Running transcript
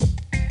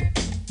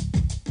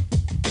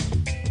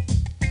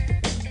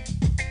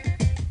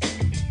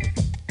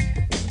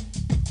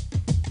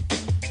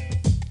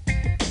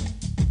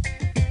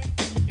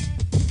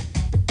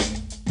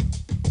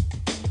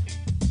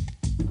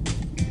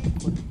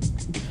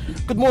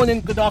Good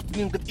morning, good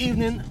afternoon, good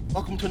evening.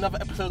 Welcome to another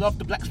episode of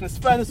The Blacksmith's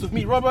Furnace with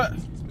me, Robert.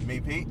 With me,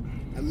 Pete.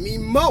 And me,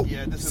 Mo.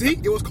 Yeah, See,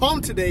 it was calm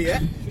today,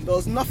 yeah? There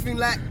was nothing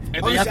like...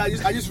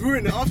 Obviously, I just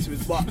ruined it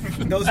afterwards, but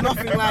there was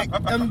nothing like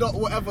M.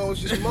 whatever, it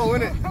was just Mo,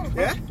 innit?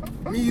 Yeah?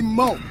 Me,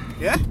 Mo.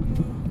 Yeah?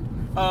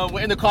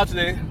 We're in the car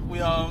today.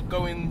 We are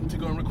going to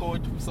go and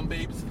record with some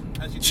babes.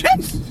 As you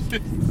Chicks!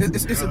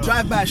 It's a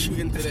drive-by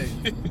shooting today.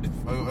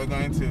 We're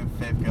going to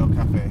Faith Girl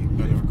Cafe. Going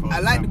to record. I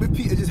like the way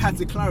Peter just had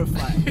to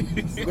clarify.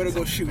 We're going to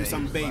go shoot with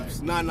some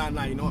babes. Nah,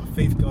 you know what?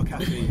 Faith Girl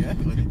Cafe, yeah?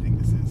 What do you think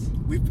this is?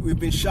 We've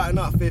been shouting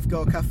out Faith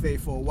Girl Cafe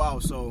for a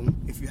while, so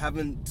if you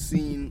haven't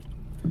seen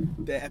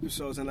their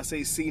episodes, and I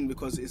say seen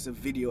because it's a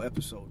video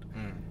episode,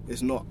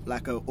 it's not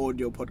like an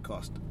audio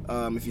podcast.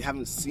 If you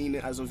haven't seen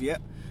it as of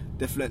yet,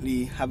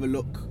 definitely have a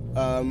look.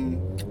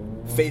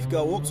 Faith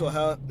Girl Walks or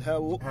Her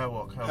Walk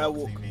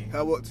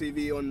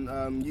TV on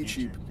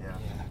YouTube. Yeah.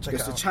 check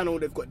It's it a out. channel,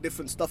 they've got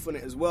different stuff on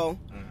it as well.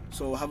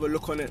 So have a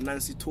look on it.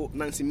 Nancy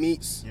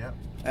Meets Yeah.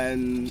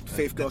 and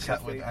Faith Girl The chat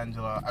Cafe. with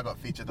Angela. I got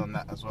featured on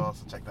that as well,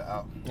 so check that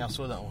out. Yeah, I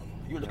saw that one.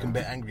 You were looking a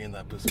bit angry in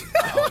that episode.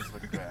 I always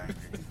look very angry.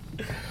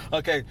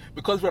 Okay,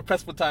 because we're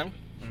pressed for time,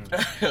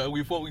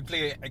 we thought we'd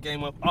play a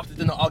game of after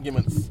dinner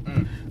arguments.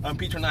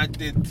 Peter and I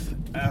did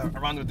a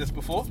round of this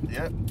before.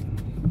 Yeah.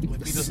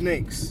 The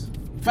snakes.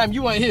 Fam,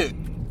 you weren't here.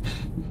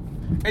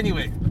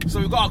 Anyway, so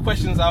we got our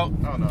questions out.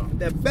 Oh no.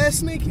 They're bare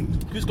snaking.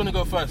 Who's gonna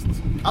go first?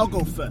 I'll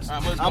go first.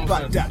 Alright, Mo's How going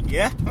about first. that,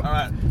 yeah?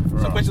 Alright, so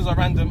Right. questions are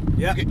random.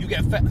 Yeah. You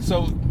get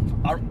so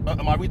I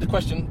read the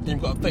question, then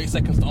you've got 30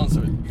 seconds to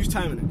answer it. Who's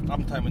timing it?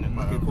 I'm timing it.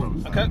 Okay, cool.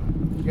 Okay?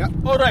 Yeah.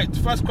 Alright,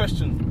 first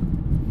question.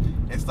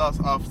 It starts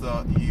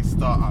after you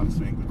start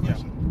answering the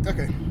question.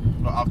 Okay.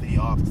 Not after he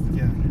asks it.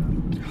 Yeah.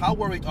 How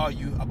worried are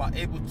you about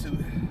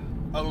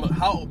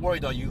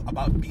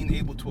being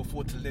able to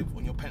afford to live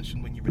on your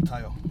pension when you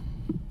retire?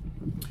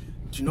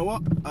 Do you know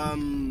what? I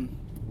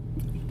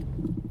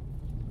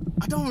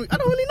don't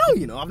really know,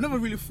 you know. I've never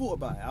really thought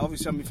about it.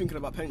 Obviously, I've been thinking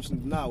about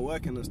pensions now,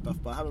 working and stuff,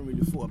 but I haven't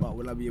really thought about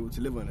will I be able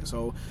to live on it.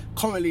 So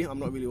currently, I'm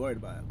not really worried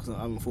about it because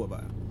I haven't thought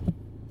about it.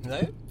 Is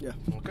that it? Yeah.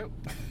 Okay.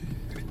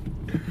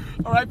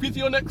 Alright, Peter,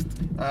 you're next.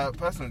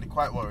 Personally,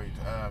 quite worried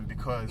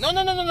because. No.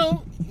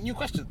 New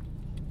question.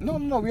 No.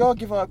 We all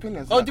give our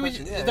opinions. Oh, on do we?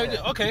 that question.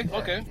 Yeah.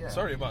 Okay. Yeah.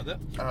 Sorry about that.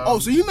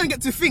 So you men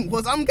get to think,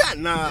 was I'm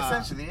getting? Nah.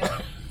 Essentially,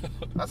 yeah.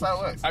 That's how it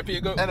works. Alright,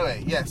 Peter, go.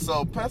 Anyway, yeah,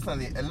 so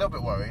personally, a little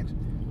bit worried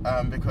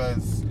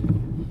because,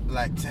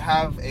 like, to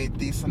have a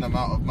decent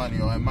amount of money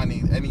or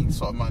any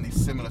sort of money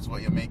similar to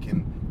what you're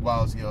making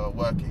whilst you're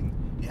working,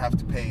 you have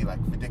to pay, like,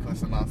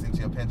 ridiculous amounts into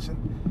your pension.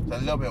 So a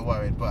little bit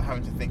worried, but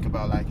having to think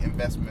about, like,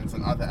 investments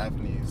and other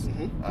avenues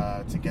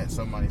to get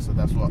some money. So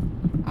that's what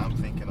I'm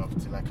thinking of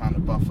to, like, kind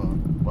of buffer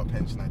what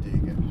pension I do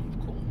get.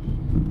 Cool.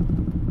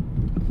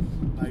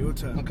 Now your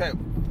turn. Okay.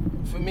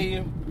 For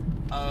me,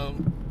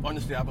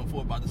 honestly, I haven't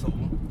thought about this at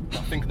all.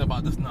 I'm thinking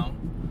about this now.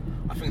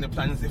 I think the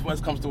plan is, if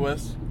worst comes to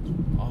worst,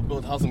 I'll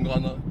build a house in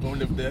Ghana, go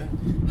live there.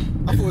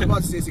 I thought you were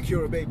about to say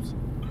secure babes.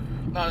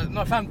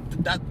 No, fam,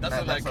 that's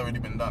That's already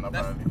been done,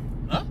 apparently.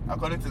 Huh?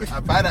 According to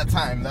by that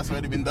time, that's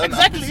already been done.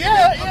 Exactly,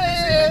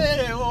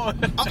 yeah. Oh.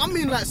 I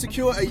mean, like,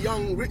 secure a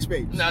young rich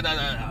babe. Nah,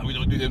 we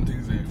don't do them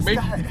things here.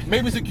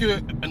 Maybe secure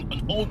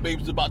an old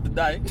babe's about to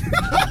die.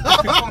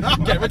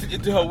 Get written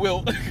into her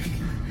will.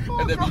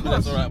 And then maybe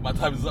that's alright, my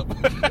time is up.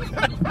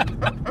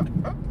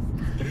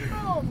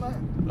 Oh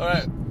man.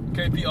 Alright,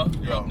 okay, Peter,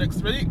 you're up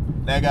next. Ready?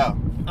 There you go.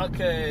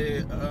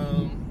 Okay,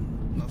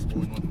 that's the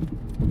one.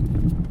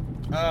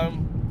 I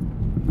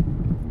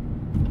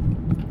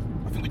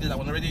think we did that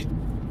one already.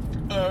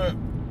 I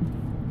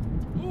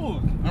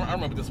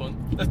remember this one.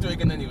 Let's do it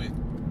again anyway.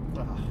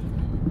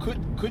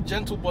 Could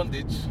gentle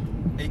bondage,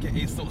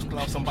 aka silk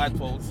gloves and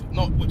blindfolds,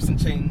 not whips and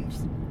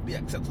chains, be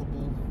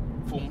acceptable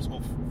forms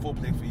of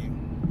foreplay for you?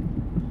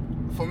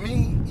 For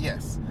me,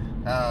 yes.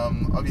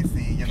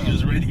 Obviously, you know. He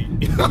was ready.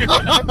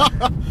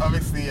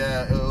 Obviously,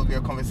 it will be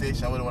a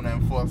conversation. I wouldn't want to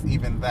enforce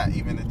even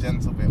a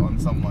gentle bit on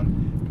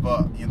someone.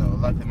 But, you know,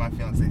 luckily my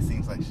fiance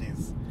seems like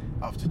she's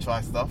up to try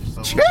stuff.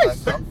 So we'll try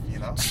stuff, you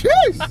know.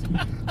 Jeez!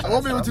 I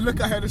won't be able to look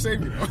at her the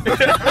same, you know.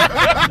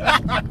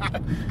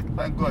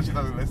 Thank God she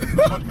doesn't listen to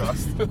the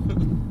podcast.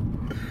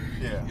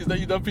 Yeah. Is that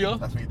you done, Peter?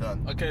 That's me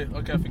done. Okay,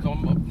 I think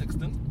I'm up next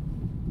then.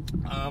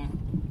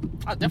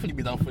 I'd definitely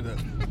be down for that.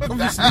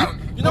 Obviously.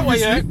 You know what,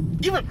 yeah?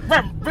 Even,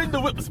 bring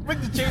the whips, bring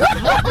the chains,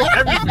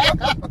 everything.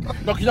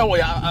 Look, you know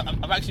what, yeah?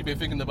 I've actually been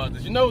thinking about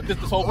this. You know this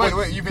whole...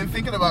 Wait, you've been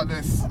thinking about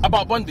this?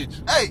 About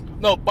bondage. Hey!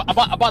 No, but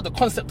about the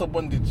concept of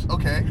bondage.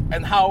 Okay.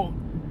 And how,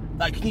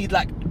 like, you need,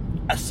 like,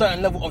 a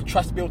certain level of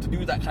trust to be able to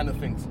do that kind of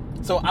things.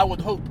 So I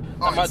would hope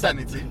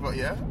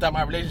that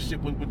my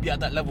relationship would be at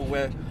that level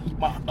where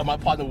my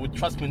partner would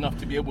trust me enough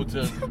to be able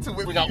to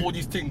bring out all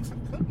these things.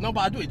 No,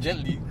 but I do it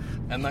gently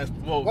and nice.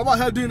 Well, What about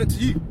her doing it to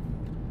you?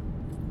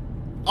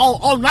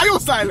 Oh, now you're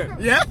silent,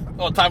 yeah?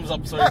 Oh, time's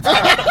up, sorry.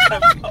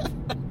 Time's up.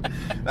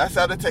 That's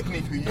how the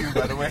technique we use,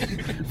 by the way.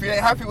 If you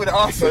ain't happy with the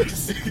answer,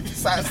 just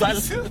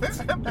silence. Let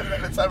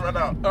the time run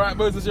out. Alright,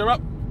 Moses, you're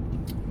up.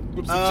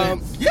 Whips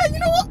and chains. Yeah, you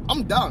know what?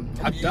 I'm down.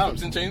 Have you used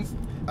whips and chains?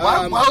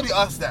 Why would you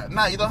ask that?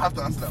 Nah, you don't have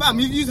to ask that. Fam,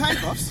 you've used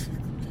handcuffs.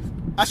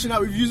 Actually,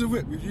 no, we've used a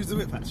whip.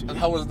 Actually. And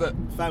how was that?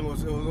 Fam, it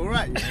was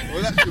alright. It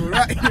was actually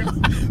alright.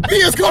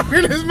 Peter's got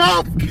in his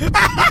mouth.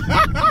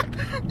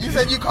 You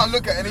said you can't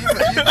look at any. You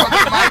can't look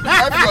at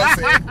my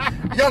fiance.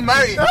 You're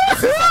married.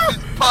 This is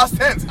past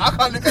tense. I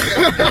can't look at you.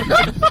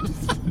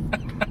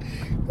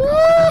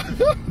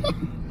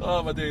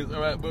 Oh my days.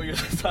 Alright, but your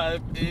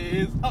time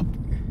is up.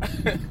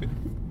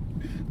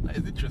 That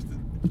is interesting.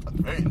 That's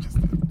very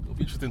interesting. It'll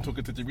be interesting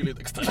talking to Jamila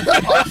next time.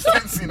 Past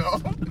tense, you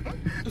know.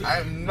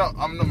 I'm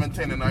not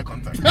maintaining eye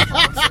contact.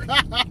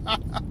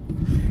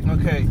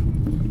 Okay,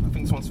 I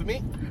think this one's for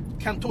me.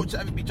 Can torture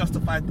ever be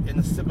justified in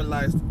a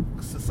civilized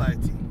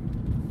society?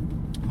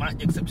 Might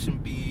an exception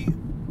be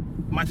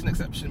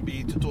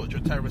to torture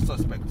a terrorist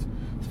suspect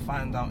to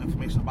find out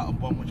information about a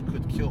bomb which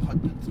could kill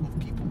hundreds of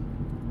people?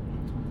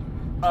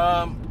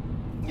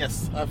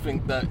 Yes, I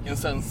think that in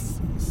certain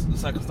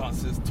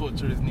circumstances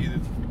torture is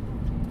needed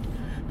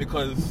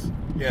because,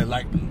 yeah,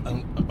 like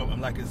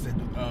I said,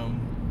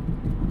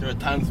 there are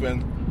times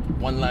when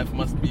one life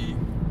must be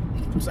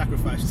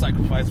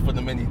sacrificed for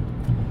the many,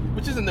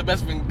 which isn't the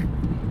best thing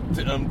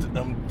to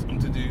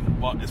do,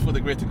 but it's for the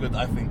greater good,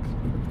 I think.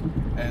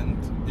 And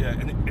yeah,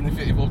 and if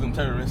you're involved in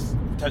terrorism,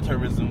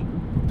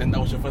 then that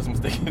was your first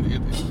mistake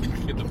in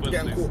the first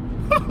place. Cool.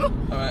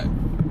 All right,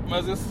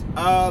 Moses.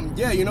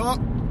 Yeah, you know what?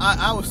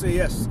 I would say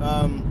yes.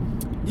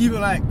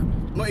 Even like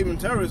not even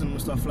terrorism and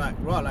stuff like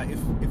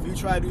if you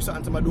try to do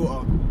something to my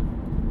daughter,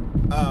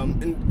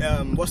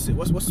 what's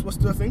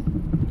the thing?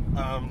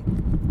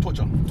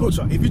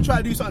 Torture. If you try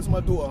to do something to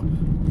my daughter,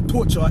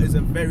 torture is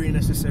a very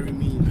necessary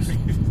means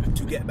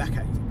to get back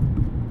at you.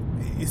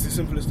 It's as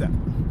simple as that.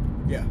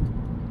 Yeah.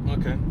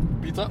 Okay.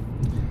 Peter?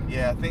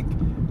 Yeah, I think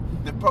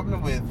the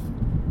problem with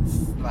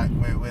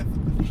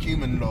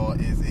human law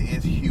is it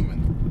is human.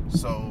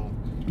 So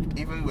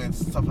even with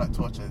stuff like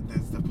torture,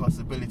 there's the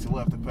possibility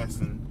what if the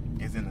person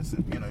is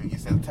innocent. You know, you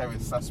said a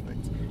terrorist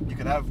suspect. You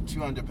could have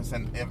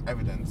 200%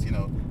 evidence. You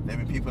know, there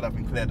have been people that have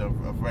been cleared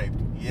of rape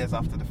years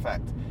after the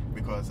fact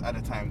because at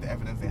the time the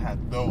evidence they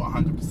had, though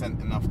 100%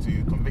 enough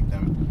to convict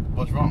them,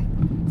 was wrong.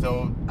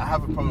 So I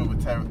have a problem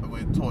with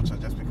torture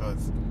just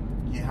because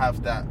you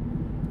have that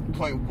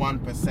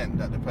 0.1%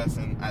 that the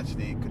person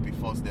actually could be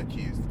falsely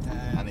accused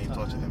and they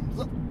torture them.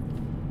 So,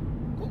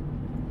 cool.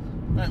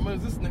 Right,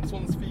 Moses, next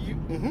one's for you.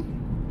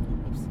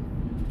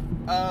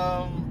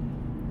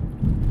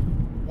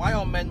 Why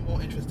are men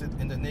more interested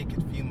in the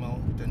naked female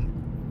than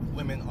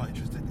women are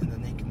interested in the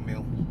naked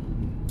male?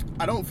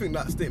 I don't think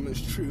that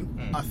statement's true.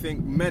 I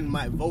think men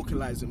might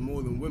vocalize it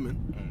more than women,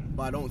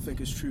 but I don't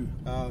think it's true.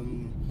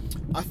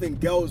 I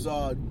think girls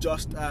are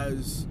just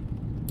as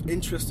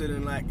interested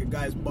in like a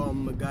guy's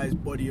bum, a guy's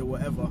body or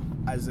whatever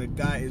as a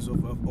guy is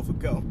of a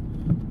girl.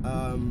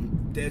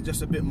 They're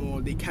just a bit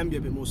more, they can be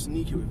a bit more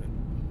sneaky with it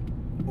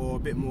or a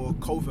bit more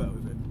covert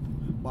with it,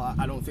 but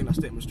I don't think that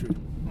statement's true.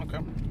 Okay.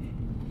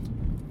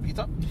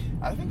 Peter?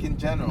 I think in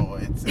general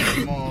it's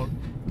more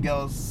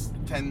girls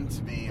tend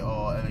to be,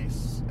 or at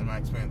least in my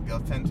experience,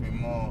 girls tend to be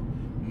more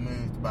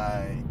moved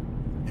by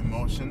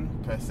emotion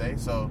per se.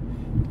 So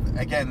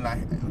again,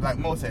 like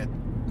Mo said,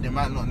 they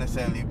might not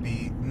necessarily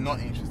be not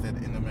interested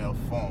in the male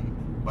form,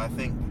 but I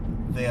think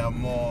they are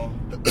more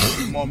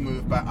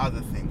moved by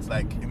other things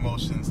like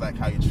emotions, like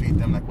how you treat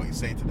them, like what you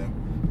say to them,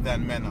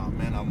 than men are.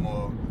 Men are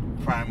more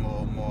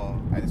primal, more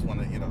I just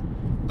want to,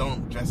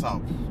 don't dress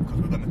up because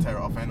we're going to tear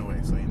it off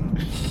anyway, so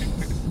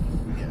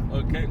yeah.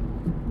 Okay.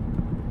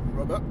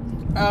 Robert?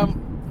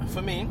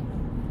 For me,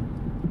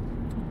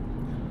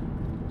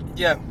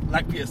 yeah,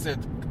 like Peter said,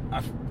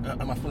 I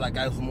feel like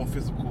guys are more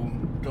physical,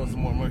 girls are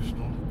more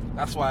emotional.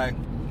 That's why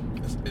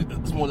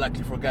it's more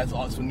likely for a guy to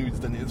ask for nudes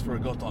than it is for a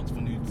girl to ask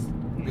for nudes.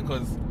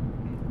 Because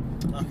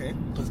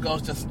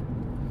girls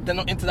they're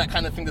not into that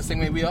kind of thing the same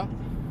way we are.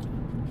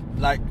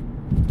 Like,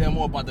 they're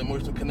more about the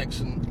emotional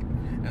connection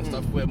and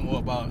stuff. We're more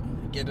about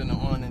getting it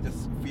on and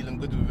just feeling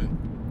good with it.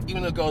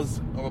 Even though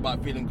girls are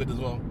about feeling good as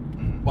well.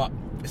 But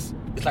it's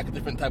like a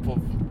different type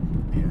of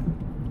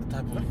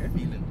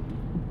feeling.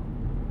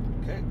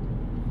 Okay.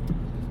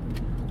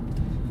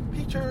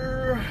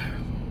 Peter.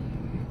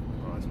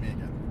 Oh, it's me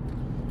again.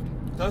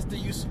 Does the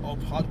use of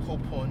hardcore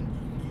porn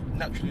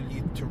naturally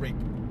lead to rape?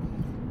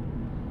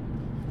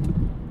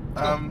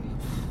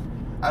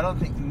 I don't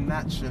think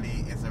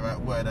naturally is the right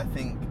word. I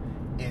think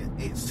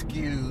it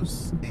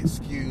skews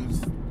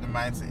the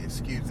mindset, it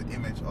skews the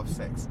image of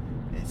sex,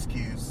 it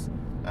skews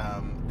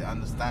the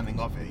understanding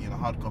of it.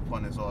 Hardcore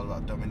porn is all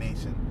about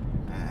domination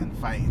and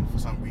fighting for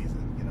some reason,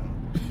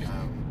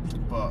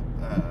 but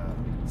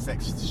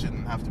sex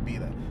shouldn't have to be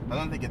there. I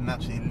don't think it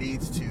naturally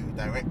leads to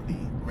directly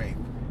rape.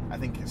 I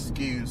think it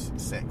skews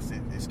sex,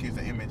 it skews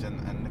the image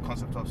and the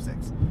concept of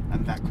sex,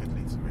 and that could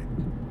lead to rape.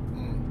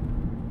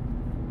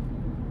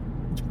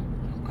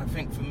 I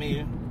think for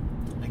me,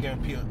 again,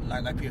 Peter,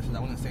 like Peter said, I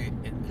wouldn't say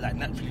it like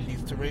naturally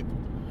leads to rape,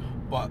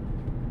 but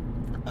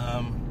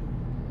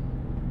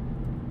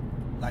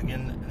like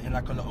in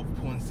like a lot of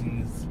porn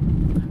scenes,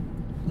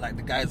 like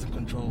the guy's in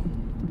control.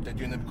 They're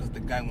doing it because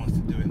the guy wants to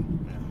do it.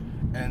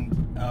 and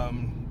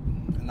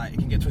like it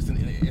can get twisted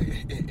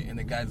in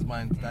a guy's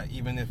mind that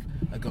even if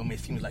a girl may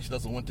seem like she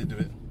doesn't want to do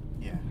it,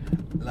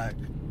 like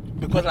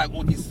because like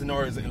all these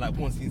scenarios in like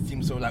porn scenes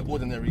seem so like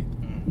ordinary.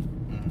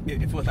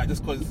 It feels like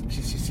just because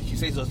she says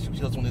she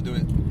doesn't want to do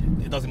it,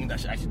 it doesn't mean that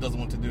she actually doesn't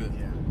want to do it.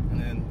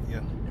 And then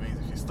it means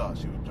if she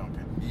starts, she would jump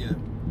in.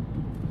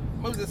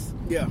 Moses.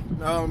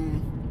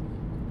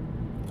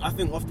 I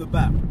think off the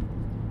bat,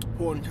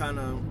 porn kind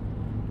of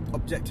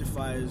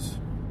objectifies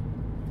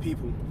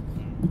people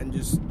and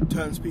just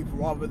turns people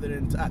rather than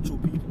into actual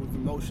people with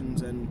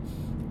emotions and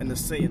a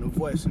say and a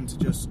voice into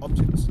just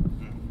objects.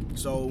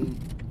 So,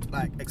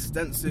 like,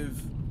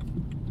 extensive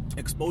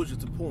exposure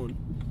to porn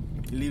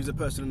leaves a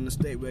person in a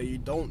state where you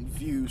don't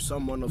view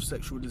someone of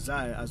sexual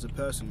desire as a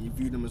person, you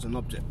view them as an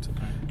object.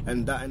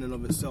 And that in and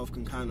of itself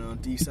can kind of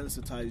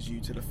desensitize you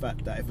to the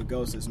fact that if a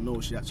girl says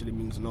no, she actually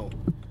means no.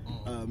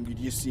 You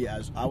just see it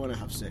as, I want to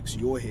have sex,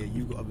 you're here,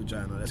 you got a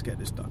vagina, let's get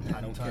this done.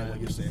 I don't care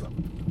what you're saying.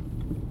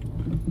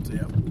 So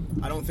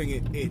I don't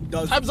think it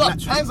does. Time's up.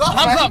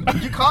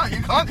 You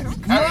can't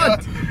just carry on.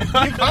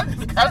 You can't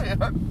just carry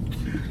on.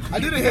 I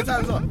didn't hear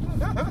time's up.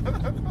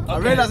 I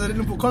realised I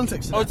didn't put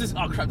context. Oh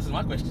crap! This is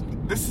my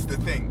question. This is the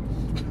thing.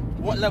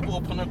 What level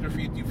of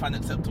pornography do you find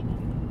acceptable?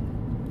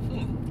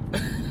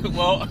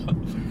 Well,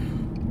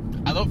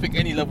 I don't think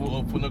any level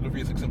of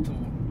pornography is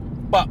acceptable,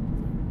 but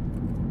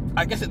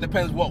I guess it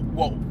depends what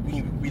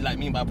we like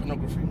mean by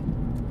pornography.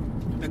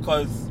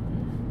 Because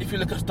if you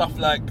look at stuff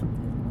like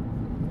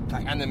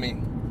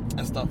anime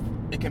and stuff,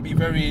 it can be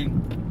very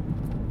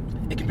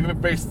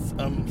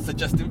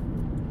suggestive.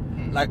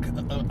 Like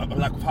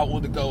how all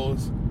the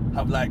girls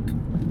have like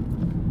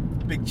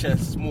big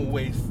chests, small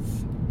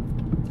waists,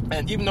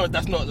 and even though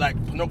that's not like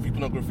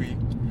pornography,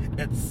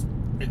 it's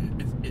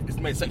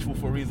made sexual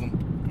for a reason.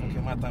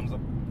 Okay, my time's up.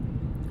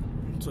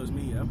 So it's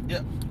me, yeah?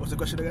 Yeah. What's the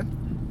question again?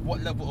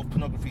 What level of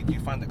pornography do you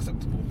find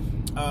acceptable?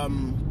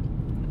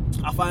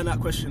 I find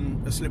that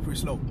question a slippery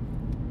slope.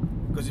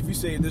 Because if you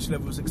say this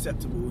level is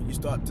acceptable, you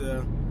start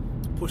to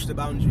push the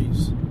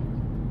boundaries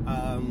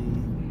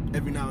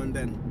every now and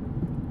then.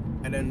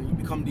 And then you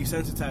become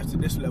desensitized to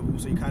this level,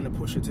 so you kind of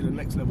push it to the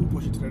next level,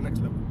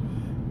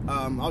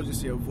 I'll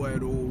just say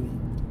avoid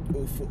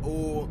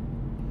all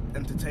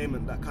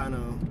entertainment that kind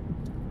of,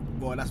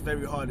 well, that's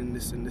very hard in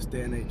this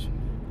day and age.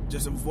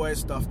 Just avoid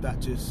stuff that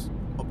just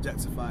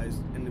objectifies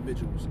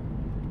individuals.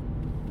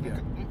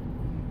 Yeah.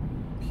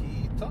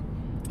 Peter?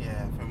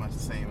 Yeah, pretty much the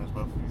same as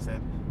both of you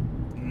said.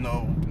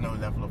 No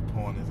level of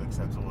porn is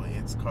acceptable.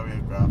 It's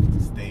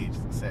choreographed,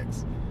 staged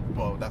sex.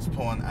 Well, that's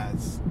porn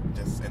as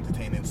just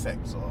entertaining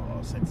sex,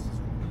 or sex is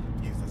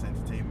used as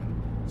entertainment.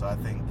 So I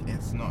think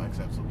it's not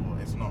acceptable.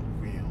 It's not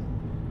real,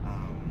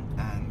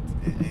 and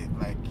it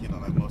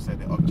like Mo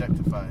said, it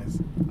objectifies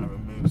and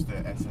removes the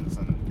essence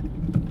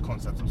and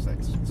concept of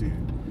sex to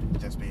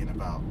just being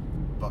about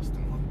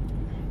busting one.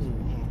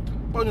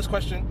 Bonus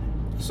question.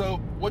 So,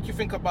 what do you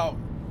think about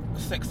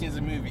sex scenes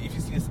in a movie? If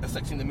you see a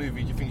sex scene in the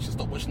movie, do you think you should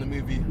stop watching the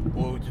movie,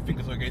 or do you think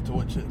it's okay to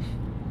watch it?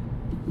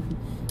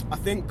 I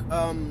think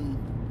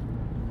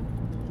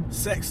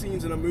sex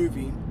scenes in a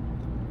movie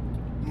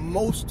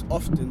most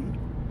often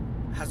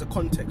has a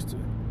context to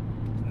it.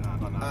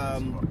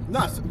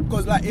 No,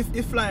 because like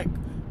if like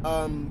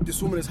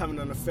this woman is having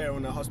an affair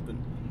on her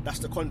husband, that's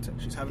the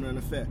context. She's having an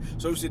affair.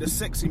 So obviously the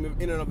sex scene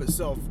in and of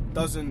itself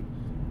doesn't.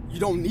 You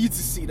don't need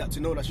to see that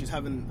to know that she's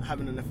having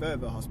an affair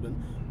with her husband.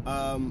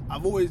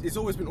 It's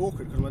always been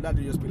awkward because my dad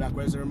would just be like,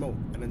 "Where's the remote?"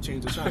 and then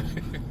change the channel.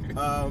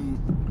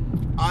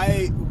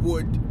 I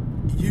would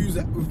use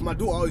that with my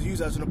daughter. I would use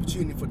that as an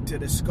opportunity to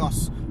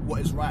discuss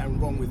what is right and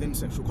wrong within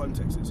sexual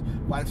contexts.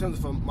 But in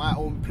terms of my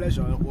own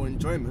pleasure or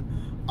enjoyment,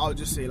 I would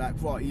just say like,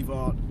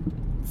 either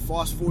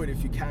fast forward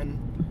if you can,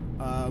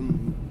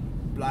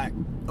 like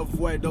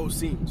avoid those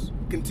scenes.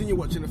 Continue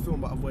watching the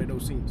film, but avoid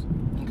those scenes.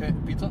 Okay,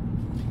 Peter.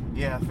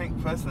 Yeah, I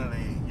think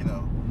personally,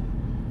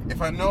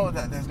 if I know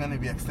that there's going to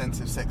be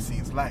extensive sex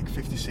scenes like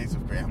 50 Shades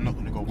of Grey, I'm not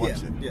going to go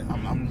watch it. Yeah.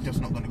 I'm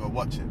just not going to go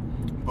watch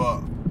it.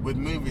 But with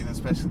movies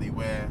especially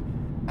where,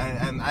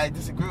 and I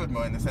disagree with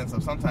Mo in the sense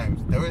of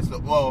sometimes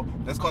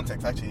there's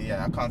context actually,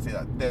 I can't say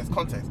that. There's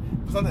context,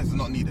 but sometimes it's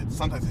not needed.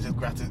 Sometimes it's just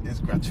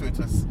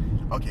gratuitous.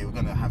 Okay, we're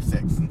going to have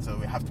sex, and so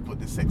we have to put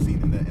this sex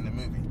scene in the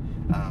movie.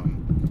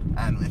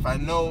 And if I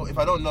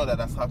don't know that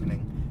that's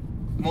happening,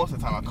 most of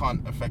the time I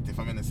can't affect if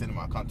I'm in the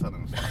cinema. I can't tell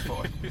them fast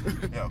forward.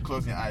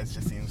 Closing your eyes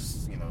just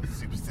seems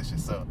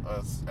superstitious. So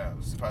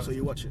So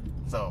you watch it.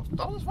 So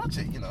I always watch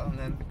it, and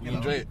then you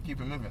enjoy it.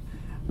 Keep it moving.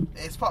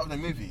 It's part of the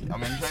movie.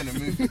 I'm enjoying the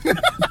movie.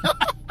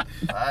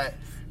 Alright.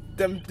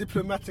 Them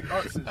diplomatic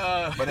answers.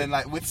 But then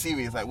like with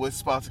series, like with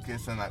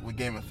Spartacus and like with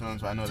Game of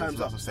Thrones, where I know there's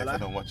lots of sex, I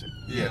don't watch it.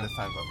 Yeah, there's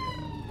times up.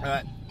 Yeah.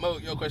 Alright, Mo,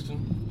 your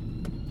question.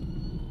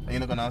 Are you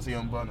not gonna answer your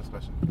own bonus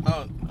question?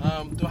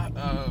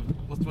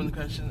 What's the bonus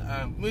question?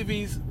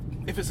 Movies.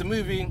 If it's a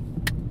movie,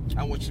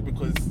 I watch it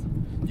because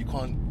you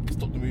can't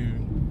stop the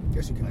movie.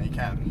 Yes, you can. No, you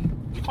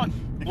can. You can't.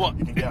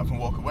 You can get up and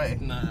walk away.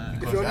 Nah.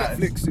 If you're on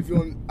Netflix, if you're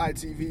on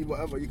ITV,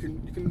 whatever, you can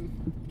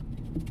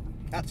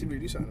actively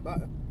do something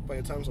about it. But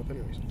your time's up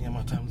anyways. Yeah,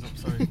 my time's up,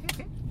 sorry.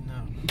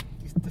 No.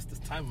 This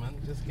time, man.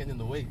 Just getting in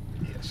the way.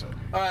 Yeah, sure.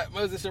 Alright,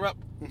 Moses, you're up.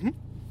 Mm-hmm.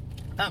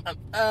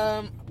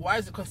 Why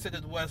is it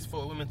considered worse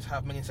for a woman to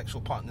have many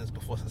sexual partners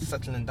before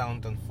settling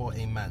down than for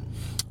a man?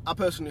 I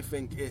personally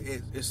think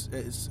it's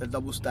a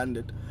double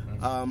standard,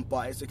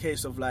 but it's a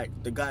case of like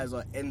the guys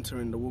are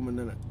entering the woman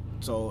in it,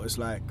 so it's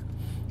like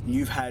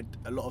you've had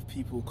a lot of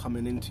people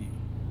coming into you,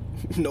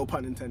 no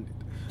pun intended,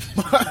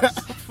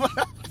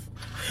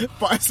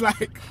 but it's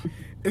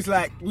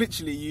like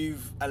literally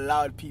you've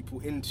allowed people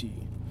into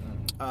you,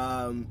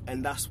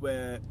 and that's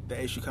where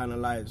the issue kind of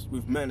lies.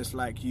 With men, it's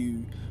like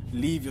you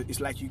it's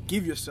like you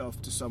give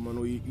yourself to someone,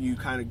 or you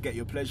kind of get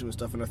your pleasure and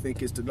stuff, and I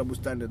think it's the double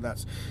standard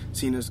that's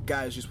seen as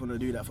guys just want to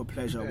do that for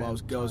pleasure,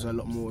 whilst girls are a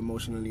lot more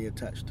emotionally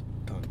attached.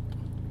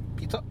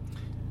 Peter?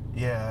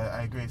 Yeah,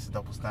 I agree, it's a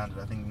double standard.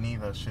 I think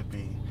neither should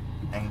be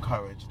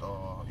encouraged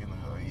or,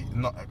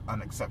 not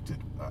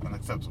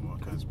unacceptable,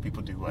 because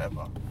people do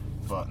whatever,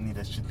 but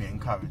neither should be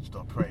encouraged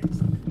or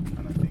praised.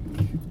 And I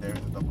think there is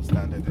a double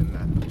standard in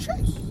that.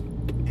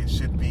 It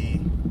should be,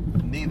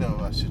 neither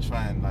of us should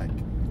try and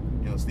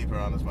sleep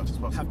around as much as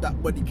possible. Have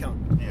that body count.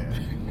 Yeah.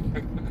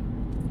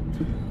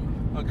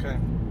 Okay.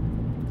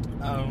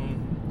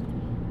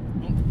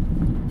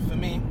 For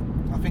me,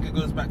 I think it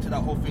goes back to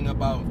that whole thing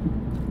about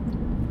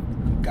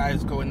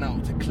guys going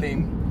out to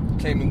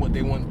claiming what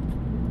they want,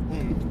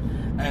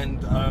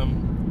 and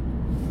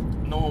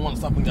no one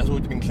wants something that's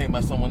already been claimed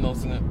by someone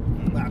else, in it.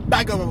 A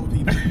bag of other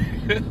people.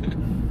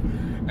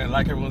 And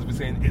like everyone's been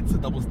saying, it's a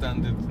double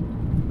standard,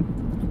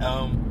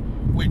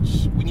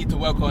 which we need to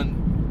work on.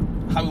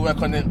 How we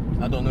work on it,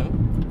 I don't know.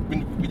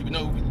 We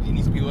know it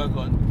needs to be worked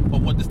on,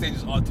 but what the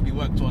stages are to be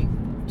worked on,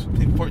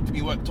 for it to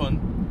be worked on,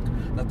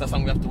 that's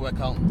something we have to work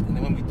out. And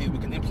then when we do, we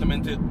can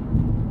implement it,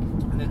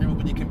 and then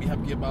everybody can be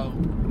happy about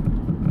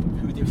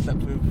who they've slept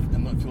with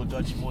and not feel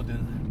judged more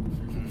than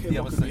the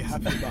other sex. Be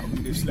happy about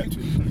who they've slept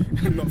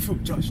with and not feel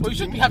judged. Well, you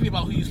should be happy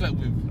about who you slept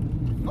with.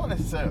 Not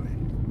necessarily,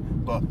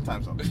 but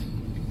time's up.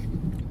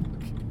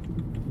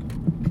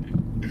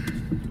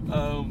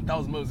 That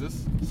was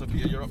Moses.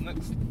 Sophia, you're up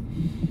next.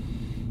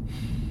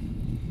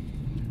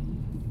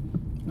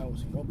 I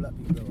was more black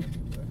people.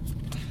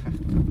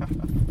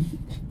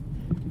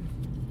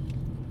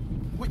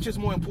 Which is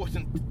more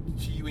important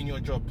to you in your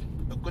job?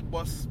 A good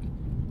boss,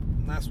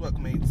 nice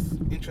workmates,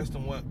 interest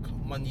in work,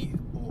 money,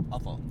 or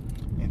other?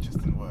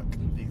 Interest in work.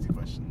 Easy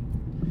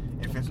question.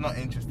 If it's not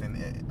interesting,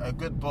 a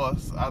good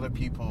boss, other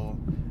people,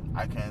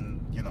 I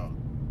can ignore.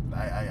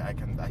 I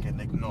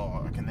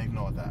can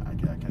ignore that. I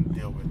can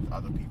deal with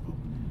other people.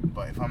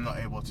 But if I'm not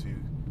able to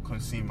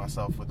consume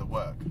myself with the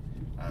work,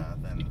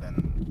 then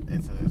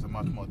it's a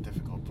much more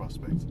difficult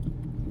prospect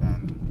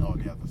than all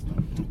the other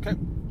stuff. Okay.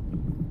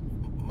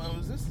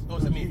 Moses? Or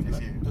is it me? It's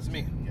you. That's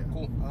me. Yeah.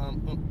 Cool.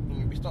 Let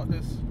me restart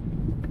this.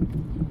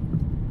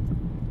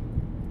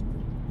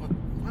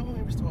 Why won't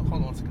we restart? Hold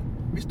on 1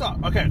 second.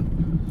 Restart. Okay.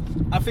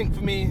 I think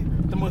for me,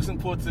 the most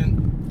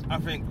important,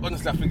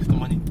 honestly, I think it's the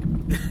money.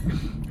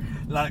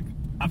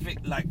 I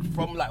think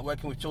from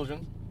working with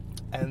children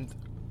and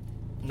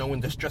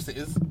knowing the stress it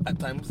is at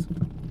times.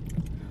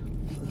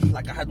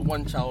 I had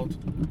one child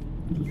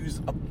use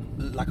a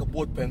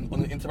board pen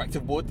on an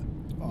interactive board.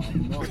 Oh,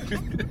 no.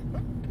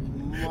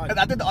 And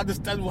I didn't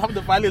understand. We're having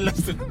the violin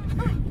lesson.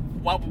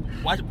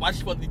 Why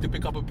she wanted to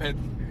pick up a pen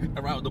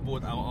and write on the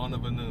board, I'll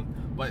never know.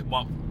 But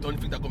the only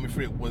thing that got me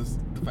through it was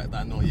the fact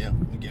that I know,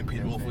 I'm getting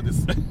paid more for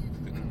this.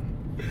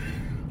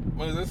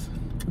 What is this?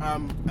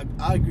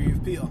 I agree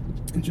with Peter.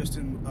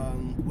 Interesting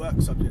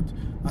work subject.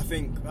 I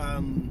think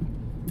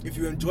if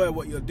you enjoy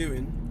what you're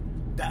doing,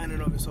 that in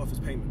and of itself is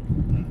payment.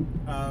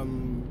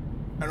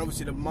 And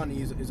obviously the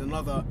money is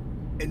another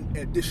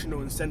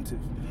additional incentive.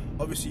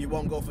 Obviously you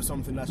won't go for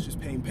something that's just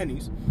paying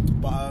pennies,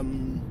 but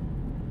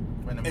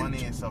when the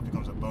money itself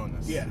becomes a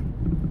bonus. Yeah,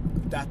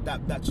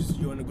 that just,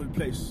 you're in a good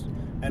place.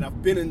 And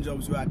I've been in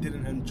jobs where I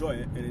didn't enjoy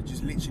it, and it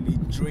just literally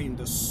drained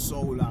the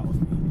soul out of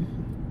me,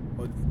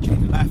 or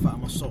drained the life out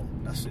of my soul.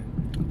 That's it.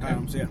 Okay.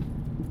 So yeah.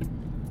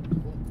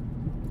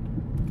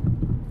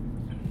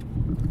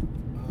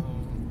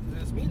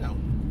 It's me now.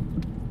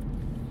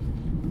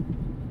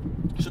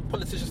 Should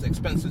politicians'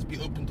 expenses be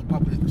open to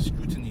public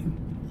scrutiny?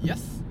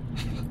 Yes.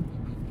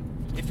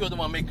 If you're the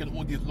one making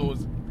all these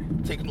laws,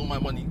 taking all my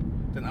money,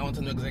 then I want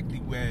to know exactly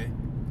where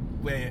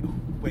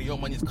your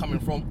money is coming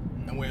from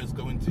and where it's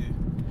going to.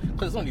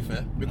 Because it's only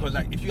fair. Because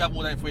if you have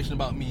all that information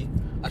about me,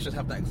 I should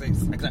have that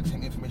exact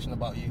same information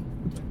about you.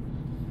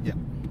 Yeah,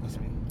 that's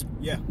me.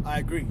 Yeah, I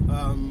agree.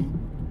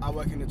 I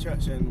work in the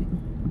church,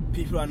 and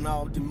people are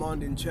now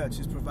demanding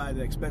churches provide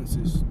their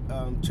expenses.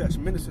 Church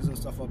ministers and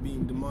stuff are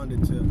being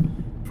demanded to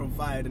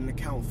provide an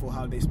account for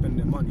how they spend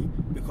their money,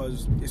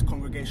 because it's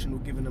congregational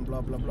giving and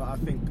blah blah blah. I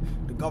think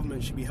the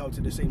government should be held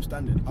to the same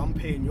standard. I'm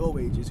paying your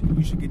wages,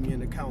 you should give me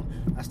an account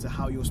as to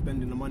how you're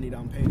spending the money that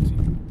I'm paying to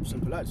you.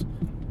 Simple as.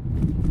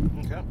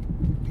 Okay.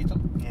 Peter?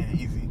 Yeah,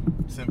 easy.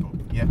 Simple.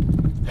 Yeah,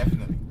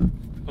 definitely.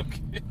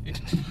 Okay.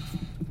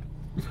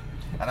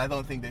 And I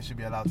don't think they should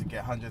be allowed to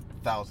get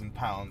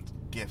 £100,000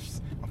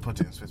 gifts and put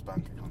it in Swiss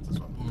bank accounts as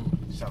well.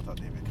 Shout out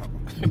David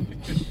Cameron.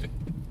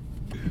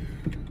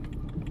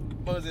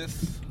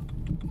 Moses,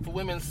 for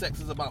women, sex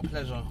is about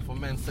pleasure. For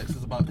men, sex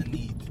is about a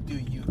need. Do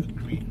you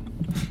agree?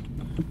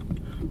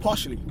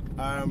 Partially.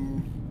 I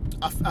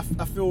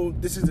feel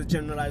this is a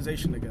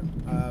generalization again.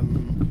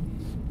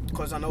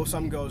 Because I know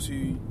some girls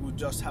who will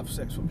just have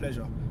sex for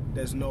pleasure.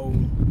 There's no...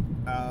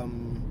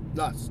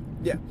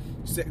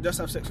 just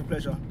have sex for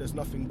pleasure. There's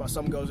nothing. But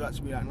some girls will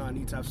actually be like, no, I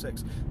need to have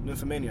sex.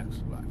 Nymphomaniacs.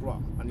 Like,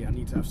 right, I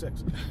need to have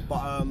sex.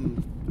 But,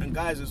 and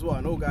guys as well.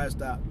 I know guys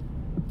that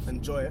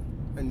enjoy it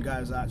and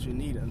guys that actually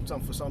need it. And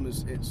for some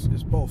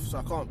it's both. So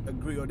I can't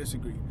agree or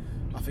disagree.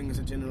 I think it's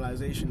a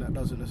generalization that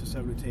doesn't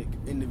necessarily take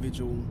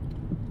individuals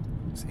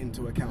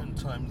into account. And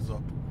time's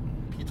up.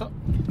 Peter?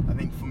 I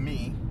think for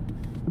me,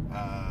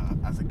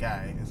 as a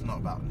guy, it's not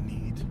about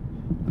need. You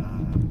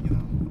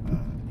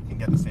can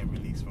get the same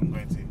release from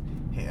going to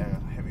hit a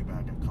heavy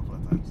bag a couple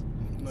of times.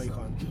 No, you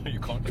can't. No, you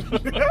can't.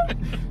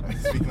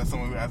 Speaking of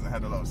someone who hasn't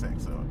had a lot of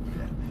sex, so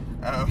yeah.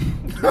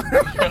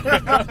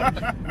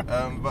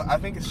 But I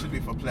think it should be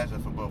for pleasure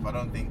for both. I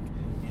don't think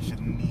you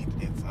should need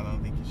it. I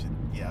don't think you should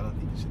need it.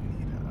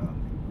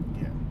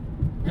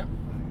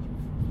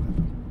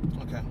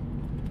 Okay.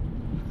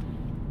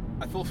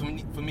 I feel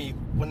for me,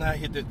 when I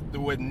hear the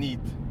word need,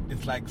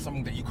 it's like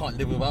something that you can't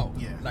live without.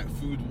 Yeah. Like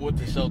food,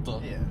 water,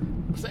 shelter. Yeah.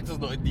 Sex is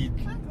not a need.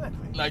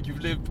 Exactly. Like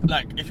you've lived,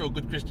 like if you're a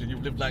good Christian,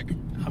 you've lived like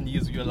how many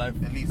years of your life?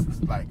 At least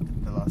like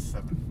the last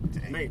 7 to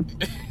 8. Mate.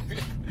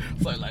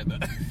 Something like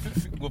that.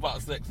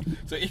 Without sex.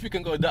 So if you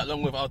can go that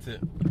long without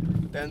it,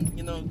 then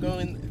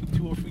going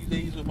 2 or 3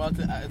 days without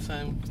it at a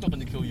time, it's not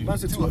going to kill you.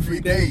 That's 2 or 3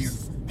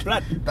 days.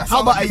 Blood. That's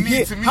how about all a you need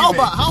year? to me, How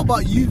mate.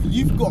 about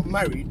you've got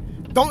married?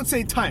 Don't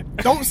say time.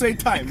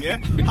 Yeah.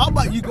 How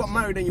about you got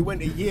married and you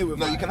went a year with?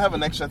 No, you can have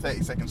an extra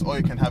 30 seconds, or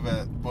you can have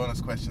a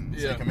bonus question.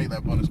 So you can make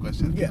that bonus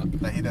question. Yeah.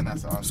 That he then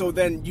has to answer. So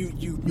then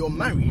you're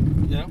married.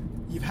 Yeah.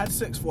 You've had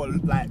sex for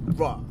like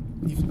to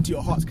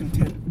your heart's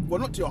content. Well,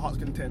 not to your heart's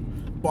content,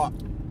 but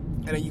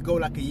and then you go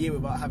like a year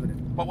without having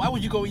it. But why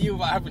would you go a year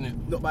without having it?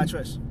 Not by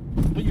choice.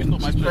 What you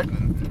not by She's choice?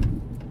 pregnant.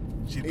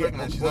 She's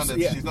pregnant.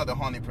 Yeah. She's not the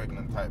horny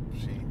pregnant type.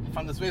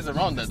 Found there's ways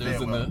around that, though,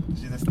 isn't there?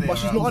 She's a stay But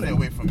she's not on it.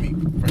 away from me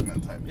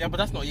pregnant type. Yeah, but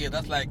that's not a year.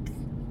 That's like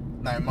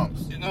 9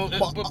 months. but And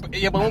for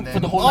the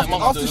then whole 9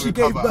 months. after though. she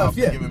gave Recover birth,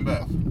 after yeah. giving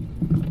birth.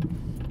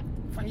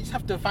 Fine, you just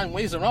have to find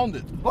ways around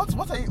it. What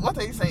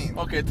are you saying?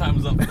 Okay,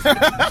 time's up.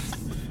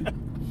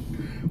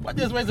 But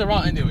there's ways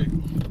around anyway.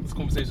 This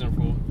conversation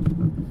for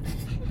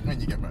When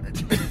you get married.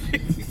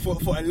 for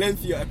a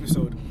lengthier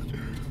episode.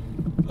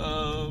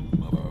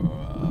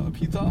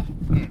 Peter,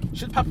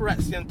 should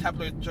paparazzi and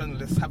tabloid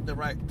journalists have the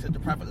right to the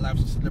private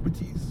lives of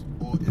celebrities,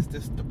 or is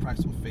this the price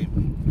of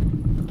fame?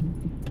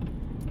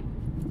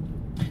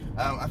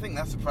 I think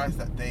that's the price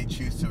that they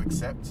choose to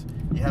accept.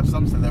 You have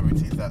some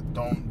celebrities that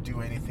don't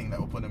do anything that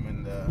will put them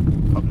in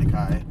the public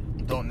eye,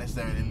 don't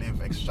necessarily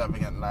live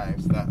extravagant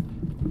lives that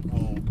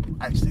will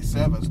actually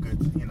serve as good,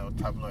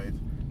 tabloid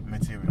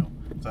material.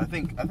 So I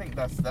think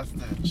that's the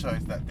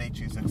choice that they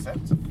choose to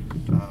accept.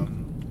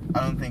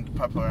 I don't think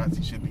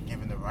paparazzi should be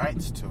given the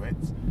rights to it,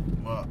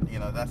 but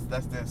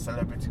that's the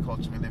celebrity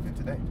culture we live in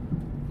today.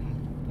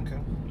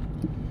 Okay.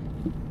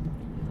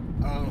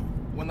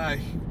 When I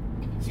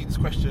see this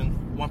question,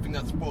 one thing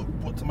that's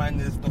brought to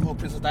mind is the whole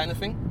Princess Diana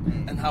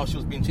thing, and how she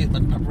was being chased by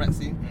the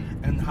paparazzi,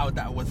 and how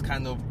that was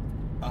kind of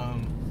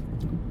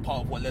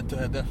part of what led to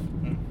her death.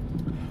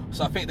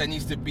 So I think there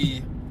needs to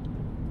be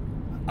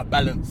a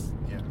balance.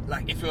 Yeah.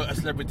 Like if you're a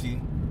celebrity,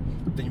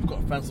 then you've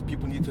got fans, so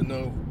people need to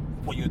know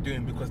what you're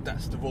doing because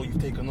that's the role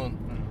you've taken on.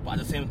 But at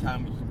the same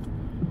time,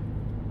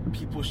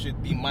 people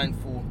should be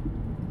mindful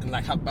and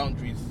have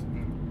boundaries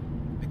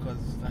because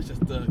that's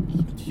just the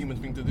human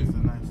thing to do. It's a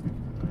nice thing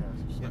to do.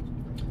 Yeah.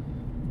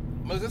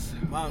 Moses?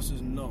 My answer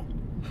is no.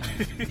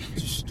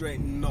 Just straight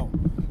no.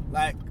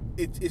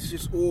 It's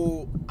just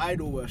all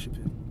idol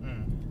worshipping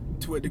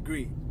to a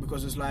degree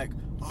because it's like,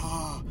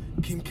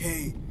 Kim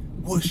K,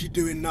 what's she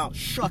doing now?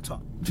 Shut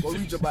up. Go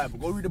read your Bible.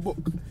 Go read a book.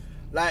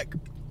 I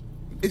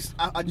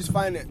just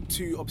find it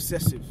too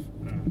obsessive.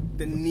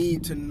 The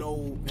need to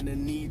know and the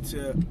need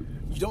to...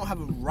 You don't have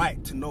a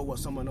right to know what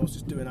someone else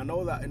is doing. I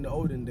know that in the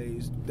olden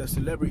days, the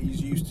celebrities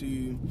used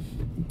to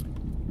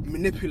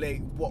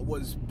manipulate what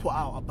was put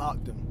out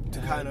about them to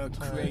kind of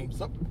create...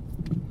 Done.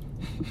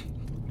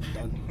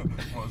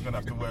 I was going to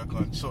have to work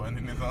on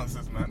shortening his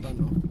answers, man.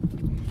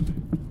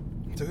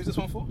 Done. So who's this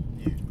one for?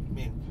 You.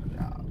 Me.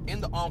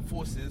 In the armed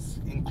forces,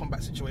 in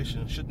combat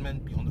situations, should men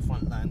be on the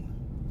front line?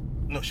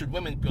 No, should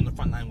women be on the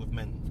front line with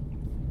men?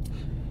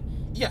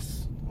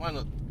 Yes, why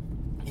not?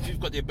 If you've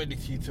got the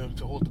ability to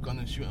hold the gun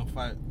and shoot and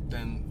fight,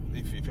 then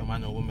if you're a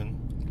man or a woman,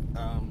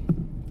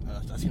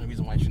 I see no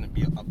reason why you shouldn't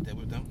be up there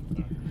with them.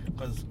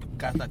 Because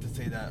guys like to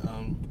say that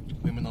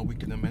women are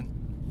weaker than men,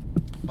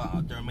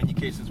 but there are many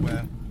cases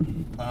where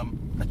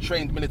a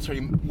trained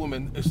military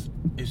woman is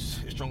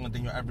stronger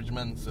than your average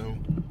man, so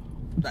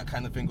that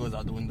kind of thing goes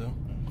out the window.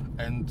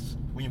 And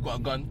when you've got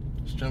a gun,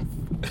 strength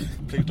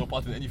plays no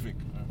part in anything.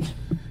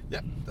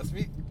 Yeah, that's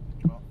me.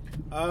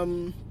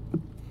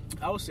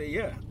 I would say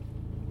yeah.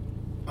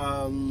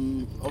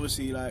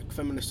 obviously, like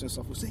feminists and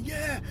stuff will say,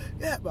 yeah,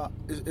 but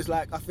it's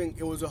like I think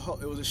it was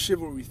a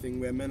chivalry thing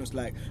where men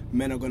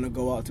are gonna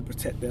go out to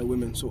protect their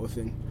women, sort of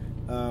thing.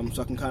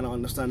 So I can kind of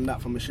understand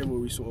that from a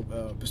chivalry sort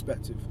of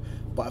perspective.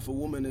 But if a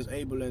woman is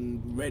able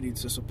and ready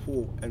to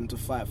support and to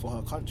fight for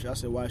her country, I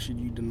say, why should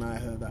you deny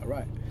her that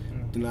right?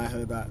 Deny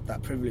her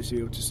that privilege to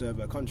be able to serve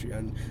her country?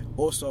 And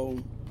also,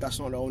 that's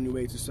not the only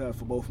way to serve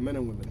for both men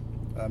and women.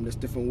 There's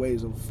different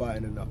ways of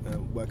fighting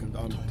and working the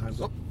army. Time's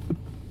up.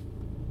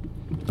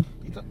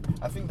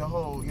 I think the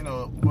whole,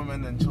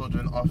 women and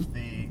children off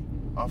the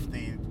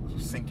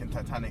sinking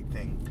Titanic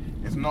thing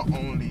is not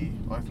only,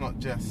 or it's not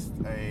just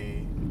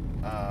a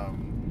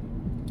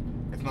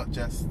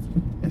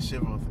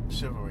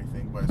chivalry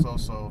thing, but it's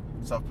also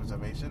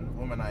self-preservation.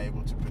 Women are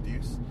able to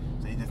produce,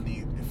 so you just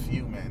need a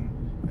few men,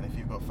 and if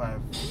you've got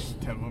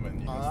 5-10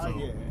 women, you can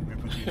still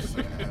reproduce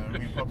and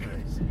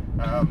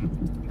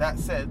repopulate. That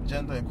said,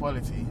 gender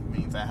equality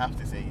means I have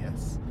to say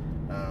yes.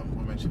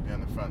 Women should be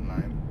on the front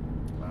line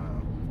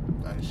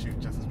and shoot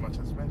just as much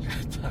as men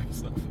should.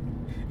 Time's up.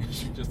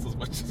 Shoot just as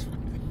much as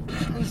men.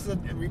 It's a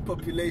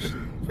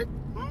repopulation.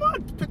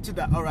 Picture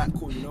that. All right,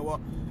 cool. You know what,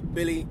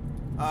 Billy?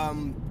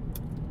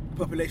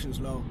 Population's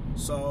low,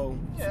 so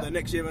for the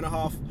next year and a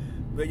half,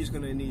 we're just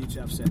gonna need you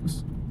to have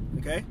sex.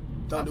 Okay?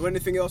 Don't do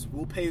anything else.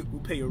 We'll pay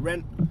your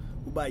rent.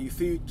 We'll buy you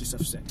food. Just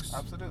have sex.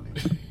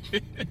 Absolutely.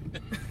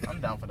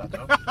 I'm down for that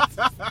job.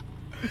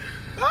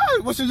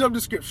 What's your job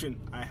description?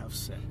 I have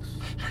sex.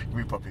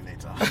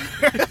 Repopulator.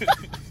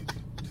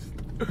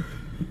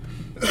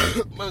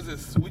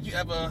 Moses, would you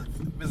ever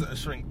visit a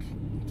shrink?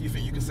 Do you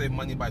think you can save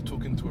money by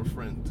talking to a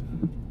friend?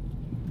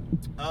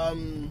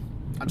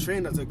 I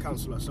trained as a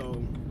counsellor,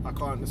 so I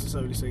can't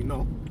necessarily say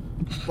no.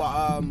 But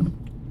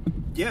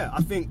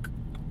I think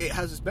it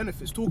has its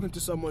benefits. Talking to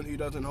someone who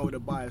doesn't hold a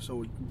bias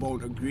or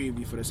won't agree with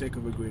you for the sake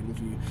of agreeing with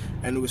you,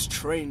 and was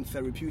trained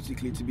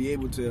therapeutically to be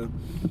able to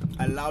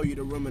allow you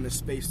the room and the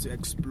space to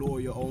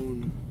explore your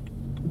own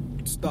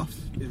stuff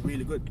is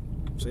really good.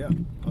 So yeah,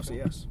 I'll say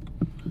yes.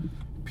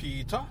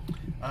 Peter?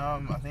 I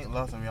think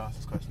last time we asked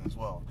this question as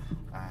well,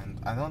 and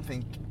I don't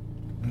think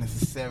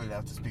necessarily I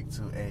have to speak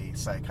to a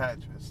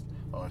psychiatrist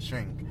or a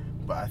shrink,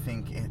 but I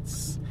think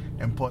it's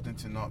important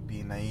to not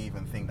be naive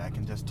and think that I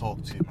can just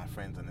talk to my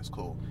friends and it's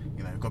cool.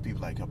 You've got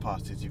people like your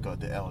pastors, you've got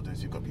the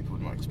elders, you've got people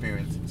with more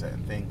experience in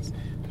certain things.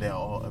 They're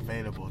all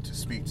available to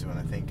speak to, and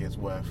I think it's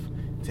worth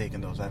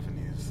taking those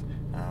avenues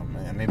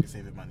and maybe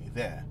saving money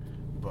there.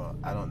 But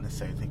I don't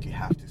necessarily think you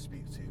have to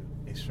speak to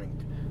a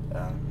shrink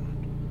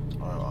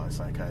or a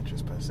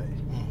psychiatrist per se.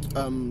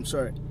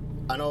 Sorry.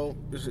 I know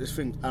it's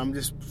thing. I'm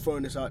just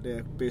throwing this out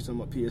there based on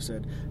what Peter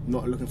said.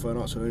 Not looking for an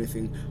answer or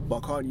anything.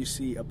 But can't you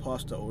see a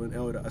pastor or an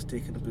elder as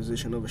taking the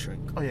position of a shrink?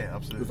 Oh yeah,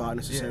 absolutely. Without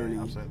necessarily.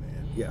 Yeah, absolutely.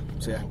 Yeah.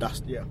 So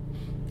yeah,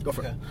 go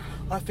for it.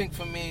 I think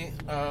for me,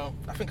 I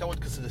think I would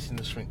consider seeing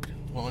a shrink.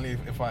 But only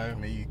if I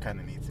mean, you kind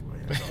of need to.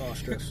 But yeah.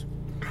 Stress.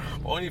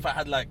 But only if I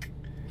had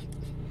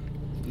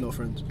no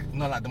friends.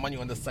 No, the money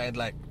on the side,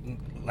 like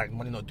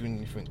money not doing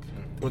anything.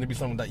 It would be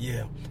something that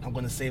I'm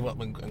going to save up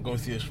and go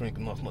see a shrink.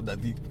 No, it's not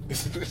that deep.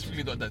 It's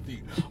really not that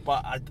deep.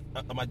 But I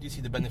do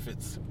see the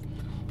benefits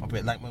of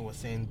it. Like Mo was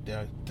saying,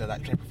 they're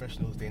like trained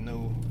professionals. They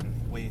know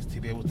ways to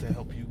be able to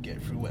help you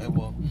get through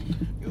whatever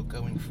you're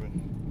going through.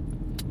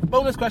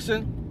 Bonus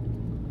question.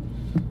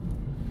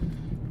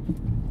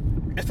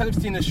 Instead of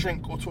seeing a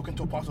shrink or talking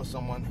to a pastor or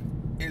someone,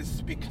 is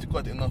speaking to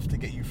God enough to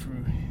get you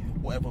through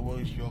whatever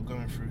woes you're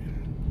going through?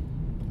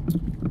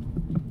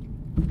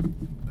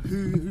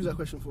 Who's that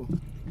question for?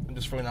 I'm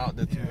just throwing it out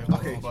there too. Yeah.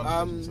 Okay.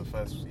 So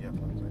first,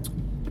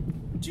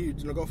 do you want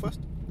to go first?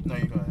 No,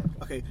 you go ahead.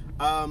 Okay.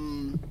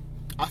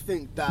 I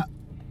think that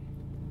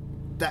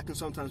can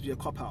sometimes be a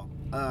cop out.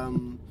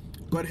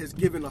 God has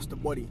given us the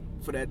body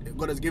for that.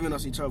 God has given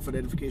us each other for the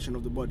edification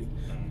of the body.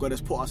 God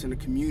has put us in a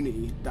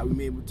community that we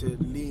may be able to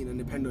lean and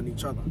depend on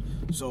each other.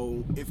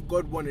 So if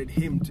God wanted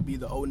him to be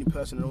the only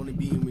person and only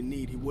being we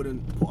need, he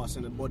wouldn't put us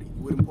in a body. He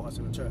wouldn't put us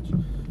in a church.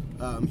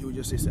 He would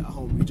just say, sit at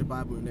home, read your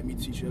Bible, and let me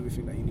teach you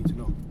everything that you need to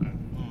know.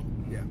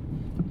 Yeah.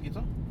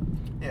 Peter?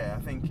 Yeah,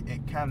 I think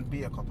it can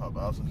be a cop-out,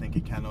 but I also think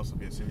it can also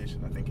be a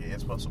solution. I think it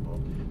is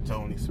possible to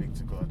only speak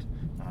to God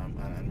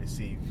and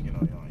receive,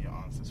 your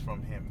answers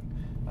from him.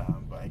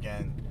 But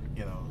again,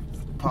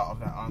 part of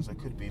that answer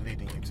could be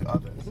leading you to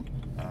others.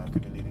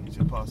 Could be leading you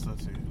to a pastor,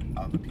 to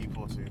other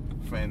people, to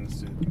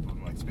friends, to people with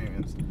more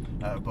experience.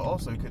 But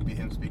also it could be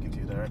him speaking to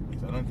you directly.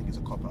 So I don't think it's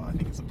a cop-out. I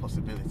think it's a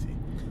possibility.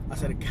 I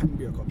said it can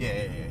be a cop-out.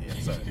 Yeah.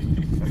 Sorry.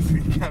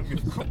 It can be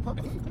a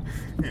cop-out.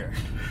 Yeah.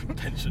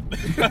 Tension.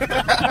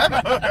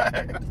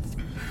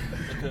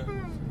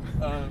 Okay.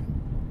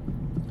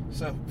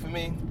 So for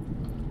me,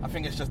 I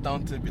think it's just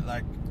down to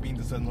being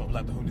discerning of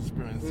the Holy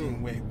Spirit and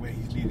seeing where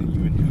he's leading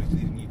you and who he's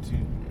leading you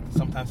to.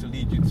 Sometimes he'll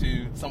lead you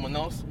to someone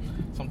else.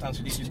 Sometimes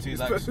he'll lead you to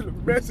this person of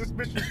very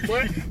suspicious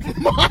boy.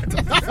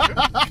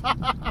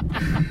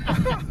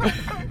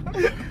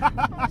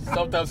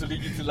 Sometimes he'll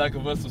lead you to a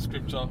verse of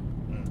scripture,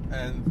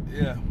 and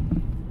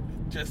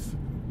just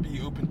be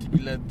open to be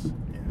led,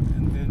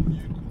 and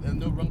then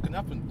no wrong can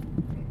happen.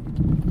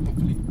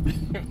 Hopefully.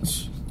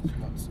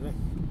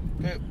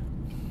 Okay.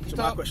 So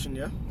my question,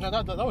 yeah? No,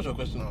 that was your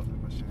question. That was the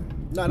question.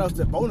 No, that was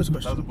the bonus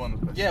question. That was a bonus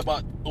question. Yeah,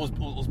 but it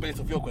was based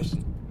off your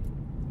question.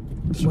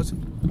 Was it?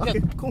 Okay,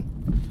 Yeah. cool.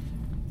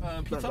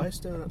 Peter, Why are you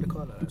staring at the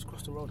car like that? Let's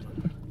cross the road,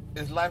 man.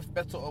 is life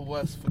better or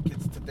worse for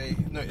kids today?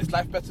 No, is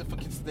life better for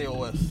kids today or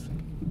worse?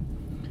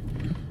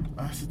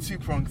 It's a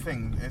two-pronged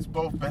thing. It's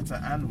both better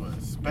and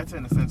worse. Better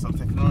in the sense of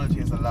technology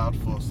has allowed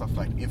for stuff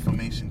like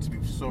information to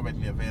be so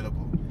readily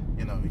available.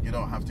 You know, you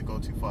don't have to go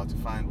too far to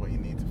find what you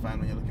need to find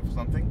when you're looking for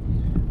something.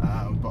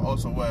 But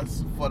also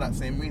worse for that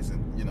same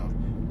reason. You know,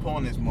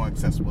 porn is more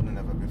accessible than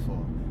ever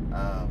before.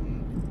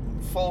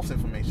 False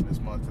information is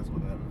more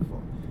accessible than ever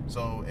before.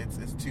 So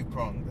it's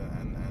two-pronged,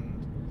 and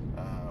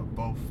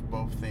both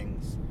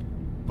things,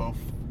 both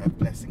a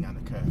blessing and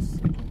a curse.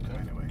 Okay.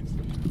 Anyways.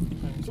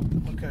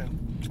 Okay.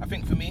 I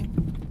think for me,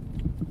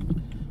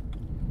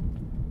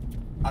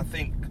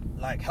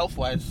 like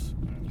health-wise,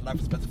 life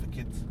is better for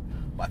kids.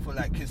 But I feel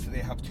like kids today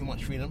have too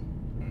much freedom,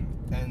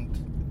 and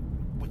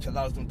which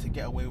allows them to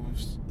get away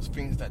with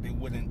things that they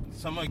wouldn't.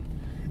 So,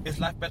 is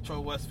life better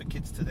or worse for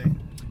kids today?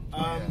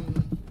 I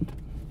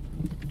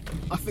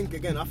think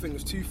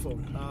it's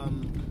twofold.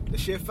 The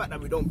sheer fact that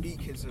we don't beat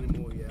kids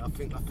anymore, I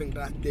think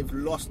that they've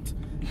lost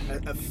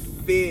a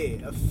fear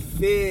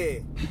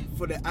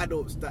for the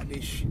adults that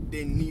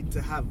they need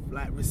to have,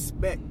 like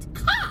respect.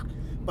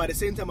 But at the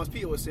same time, as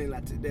Peter was saying,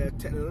 like their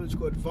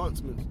technological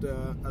advancements,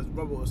 as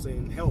Robert was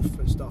saying, health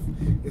and stuff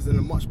is in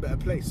a much better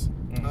place.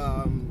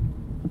 And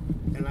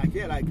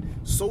like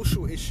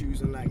social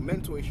issues and like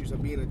mental issues are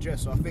being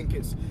addressed. So I think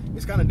it's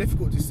kind of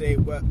difficult to say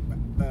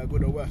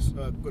good or worse,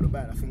 good or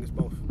bad. I think it's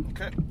both.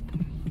 Okay.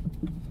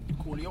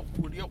 Coolio.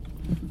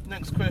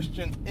 Next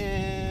question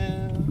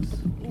is...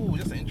 Ooh,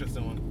 that's an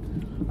interesting one.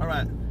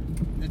 Alright.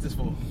 Who's this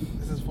for?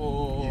 This is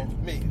for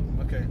me.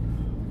 Okay.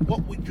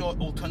 What would your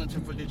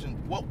alternative religion...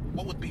 What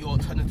would be your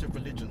alternative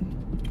religion?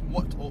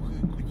 What or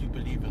who could you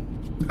believe in?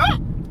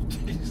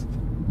 Jeez.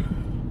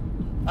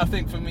 I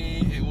think for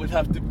me, it would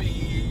have to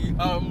be...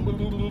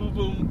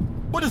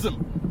 Buddhism.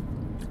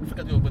 I think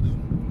I'd go with Buddhism.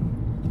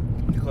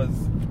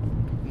 Because...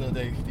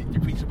 They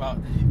preach about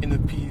inner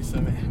peace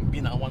and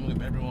being at one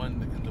with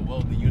everyone in the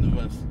world, the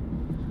universe.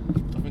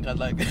 I think I'd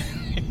like.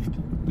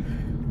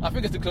 I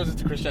think it's the closest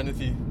to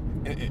Christianity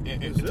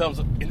in terms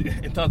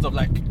of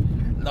like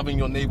loving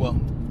your neighbor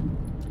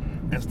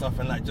and stuff,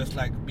 and like just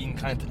like being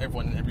kind to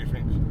everyone and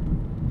everything.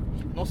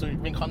 And also,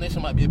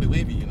 reincarnation might be a bit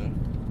wavy, you know.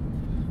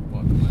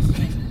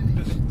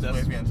 Just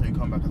wavy until you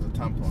come back as a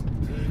tampon.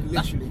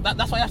 Literally.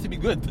 That's why you have to be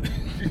good.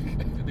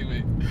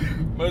 Anyway,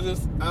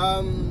 Moses.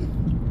 I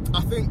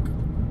think.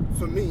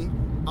 For me,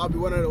 I'll be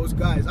one of those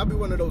guys. I'll be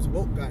one of those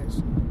woke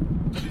guys.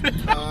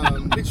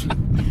 Literally.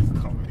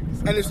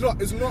 And it's not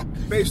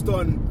based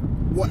on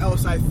what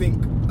else I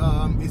think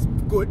is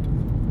good,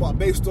 but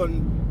based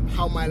on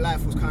how my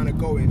life was kind of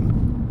going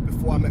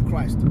before I met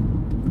Christ.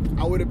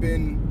 I would have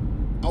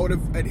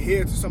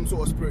adhered to some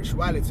sort of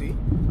spirituality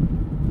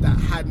that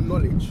had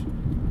knowledge,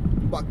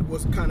 but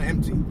was kind of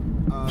empty.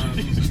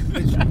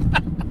 Literally.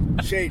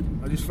 Shade.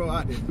 I just throw it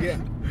out there. Yeah.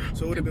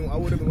 So I would have been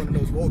one of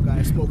those woke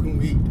guys smoking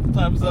weed.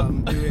 Time's up.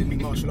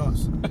 Doing martial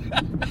arts.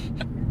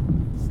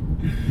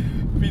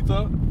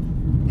 Peter?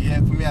 Yeah,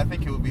 for me, I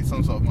think it would be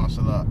some sort of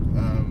martial art.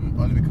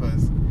 Only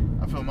because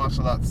I feel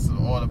martial arts is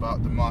all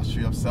about the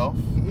mastery of self,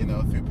 you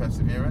know, through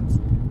perseverance.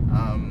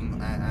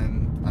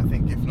 And I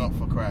think if not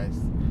for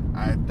Christ,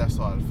 that's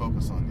what I'd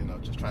focus on, you know,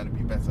 just trying to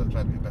be better,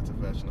 trying to be a better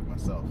version of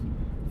myself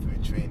through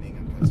training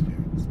and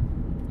perseverance.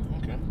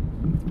 Okay.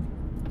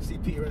 See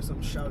Peter in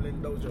some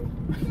Shaolin dojo.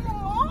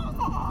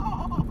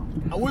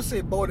 I would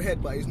say bald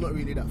head, but he's not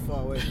really that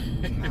far away.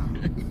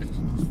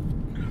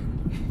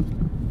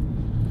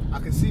 I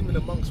can see him in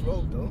a monk's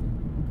robe though.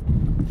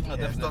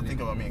 Stop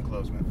thinking about me in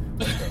clothes, man.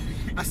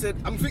 I said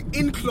I'm thinking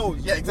in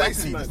clothes. Yeah,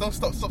 exactly.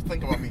 Stop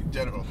thinking about me in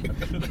general.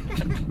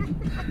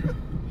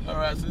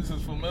 Alright, so this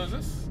is for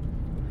Moses.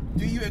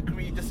 Do you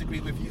disagree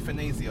with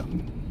euthanasia?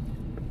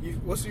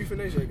 What's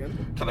euthanasia again?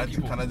 Can I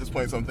just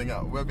point something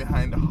out? We're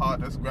behind the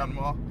hardest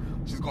grandma.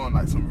 She's got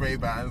like some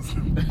Ray-Bans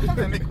and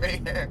the grey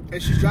hair.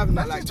 And she's driving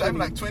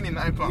like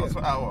 29 pounds per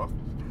hour.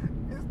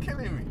 It's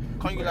killing me.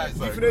 Can't you like...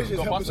 Euthanasia is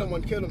helping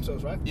someone kill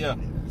themselves, right? Yeah.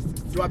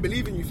 Do I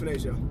believe in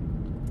euthanasia?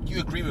 Do you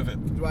agree with it?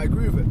 Do I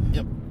agree with it?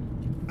 Yep.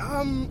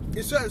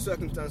 In certain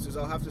circumstances,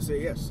 I'll have to say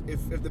yes.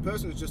 If the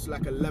person is just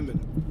like a lemon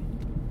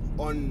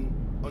on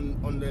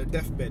their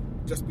deathbed,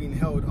 just being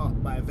held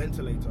up by a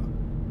ventilator,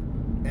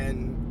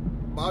 and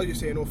I'll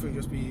just say in all things,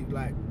 just be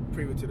like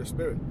privy to the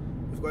spirit.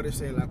 If God is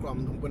saying like,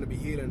 I'm going to be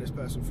healing this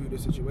person through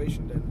this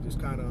situation, then just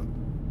kind of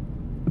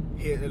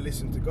hear and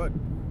listen to God.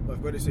 But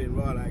if God is saying,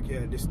 like,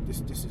 yeah, this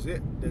is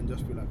it, then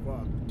just be like,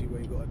 do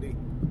what you got to do.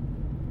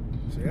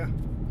 So yeah.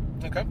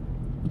 Okay.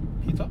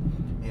 Peter?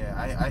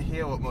 Yeah, I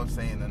hear what Mo's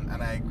saying,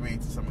 and I agree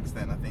to some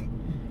extent. I think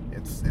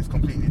it's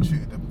completely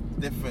true. The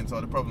difference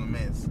or the problem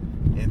is,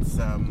 it's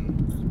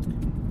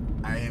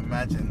I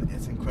imagine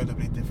it's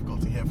incredibly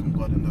difficult to hear from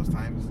God in those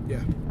times.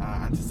 Yeah.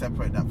 And to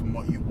separate that from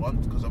what you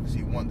want, because obviously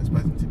you want this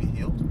person to be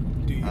healed.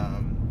 Do you?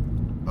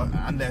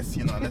 unless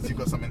you've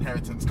got some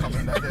inheritance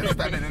coming that they're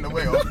standing in the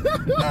way of.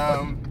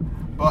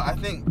 But I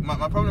think my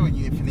problem with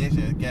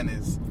euthanasia again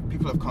is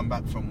people have come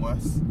back from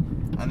worse,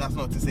 and that's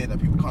not to say that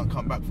people can't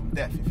come back from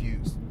death if you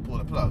pull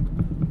the plug,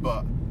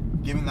 but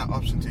giving that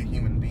option to a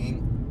human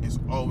being is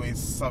always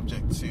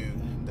subject to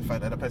the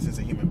fact that the person is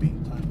a human being.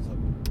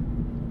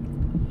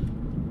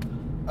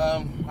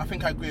 I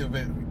think I agree with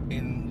it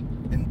in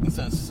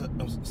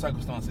certain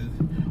circumstances,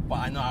 but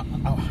I know I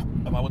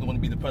wouldn't want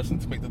to be the person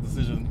to make the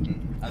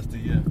decision as to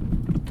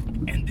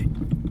end it,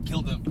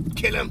 kill him,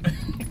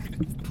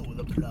 Pull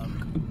the plug.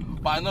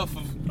 But I know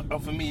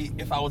for me,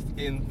 if I was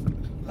in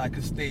like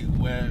a state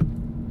where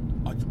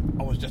I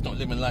was just not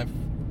living life,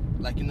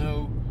 like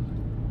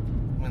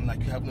when like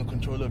you have no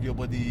control of your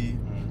body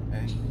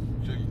and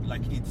you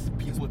like need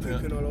people to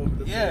all over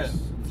the place.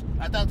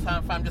 At that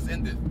time, fam, just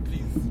end it,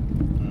 please.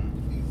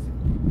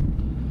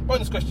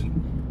 Bonus question: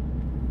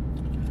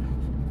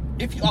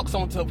 if you ask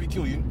someone to help you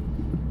kill you,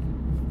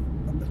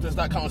 does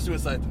that count as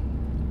suicide?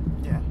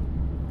 Yeah.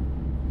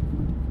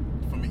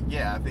 For me,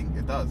 yeah, I think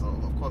it does.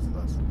 Of course it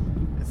does.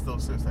 It's still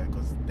suicide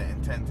because the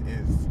intent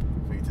is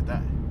for you to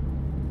die.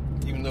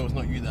 Even though it's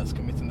not you that's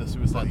committing the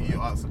suicide. But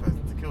you ask the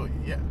person to kill you,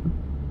 yeah.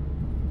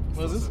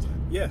 What is this? Suicide.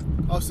 Yeah,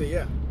 I'll say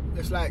yeah.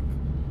 It's like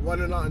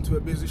running out into a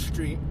busy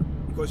street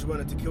because you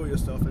wanted to kill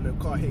yourself and a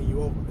car hitting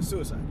you over. It's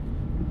suicide.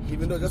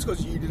 Even though just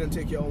because you didn't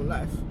take your own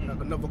life, like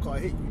another car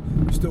hit you,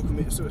 you still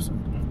committed suicide.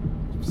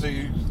 So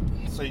you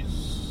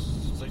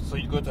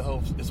go to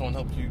hell if someone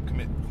helped you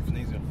commit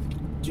euthanasia?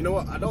 Do you know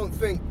what? I don't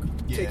think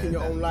taking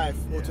your own life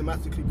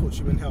automatically puts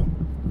you in hell.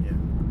 Yeah.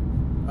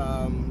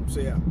 So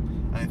yeah.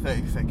 And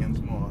 30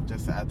 seconds more,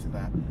 just to add to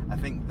that. I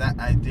think that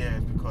idea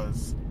is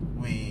because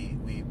we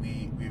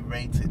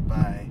rate it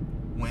by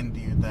when do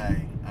you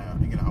die?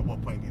 At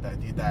what point do you die?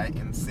 Do you die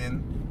in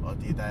sin or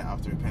do you die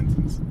after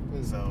repentance?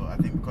 So I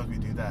think because we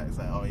do that, it's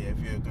like, oh yeah, if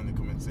you're going to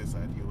commit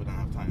suicide, you wouldn't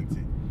have time to,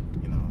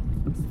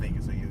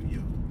 think, so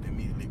you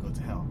immediately go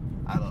to hell.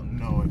 I don't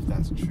know if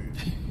that's true.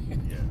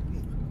 Yeah.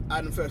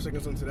 Adding 30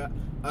 seconds onto that.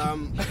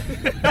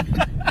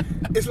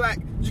 It's like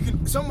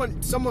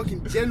someone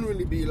can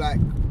generally be like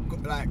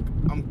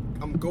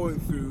I'm going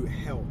through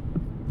hell.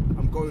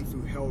 I'm going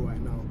through hell right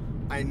now.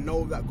 I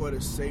know that God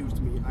has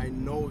saved me. I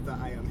know that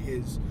I am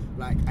His.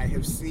 Like, I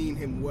have seen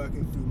Him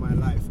working through my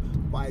life,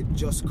 but I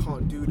just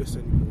can't do this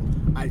anymore.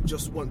 I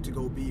just want to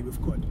go be with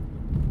God.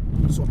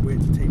 So I'm going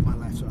to take my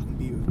life so I can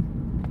be with Him.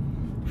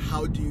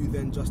 How do you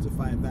then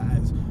justify that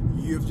as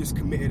you've just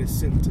committed a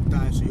sin to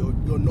die, so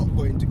you're not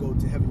going to go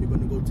to heaven, you're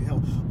going to go to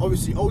hell?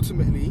 Obviously,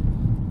 ultimately,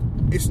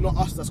 it's not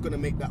us that's going to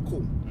make that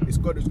call. It's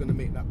God who's going to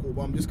make that call.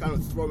 But I'm just kind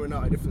of throwing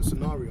out a different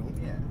scenario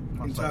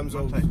in terms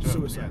of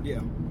suicide.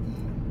 Yeah.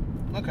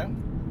 Okay.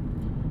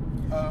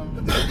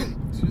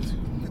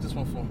 What's this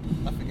one for?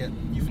 I forget.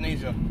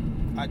 Euthanasia.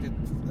 I did.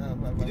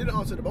 You didn't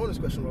answer the bonus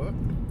question, Robert.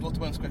 What's the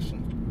bonus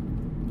question?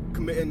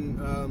 Committing.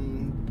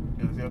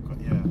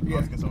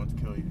 Asking someone to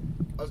kill you.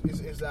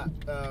 Is that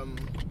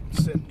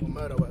sin or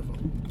murder, or whatever?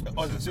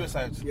 Or is it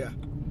suicide? Yeah.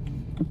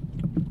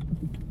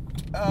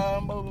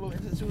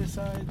 Is it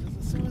suicide?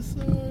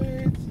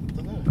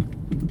 Don't know.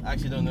 I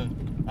actually don't know.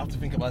 I have to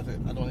think about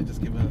it. I don't want to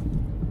just give a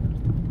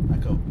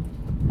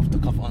off the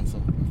cuff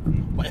answer.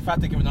 But if I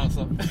had to give an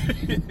answer,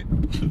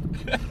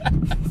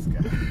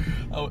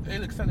 hey,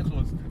 look, Santa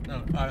Claus.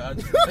 No,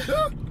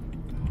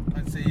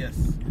 I'd say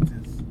yes. It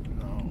is.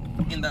 No.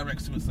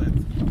 Indirect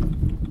suicide.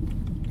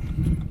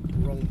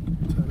 Wrong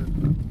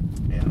turn.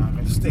 Yeah, no, I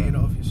missed stating it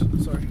obvious.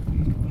 Sorry.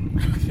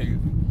 Okay.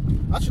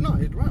 Actually, no,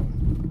 it's right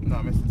one. No,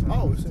 I missed the turn.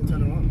 Oh, it's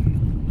turn around.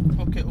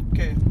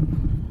 Okay.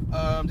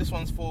 This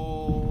one's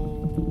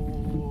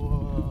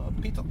for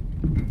Peter.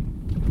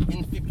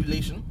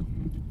 Infibulation,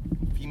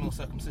 female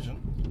circumcision,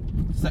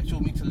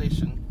 sexual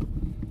mutilation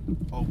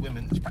of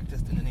women is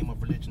practiced in the name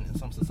of religion in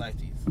some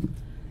societies.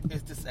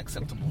 Is this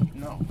acceptable?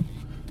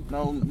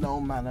 No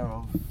manner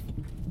of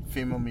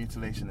female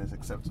mutilation is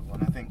acceptable.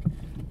 And I think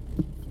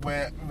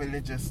where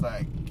religious,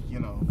 it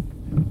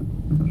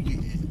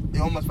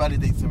almost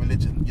validates the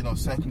religion.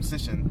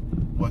 Circumcision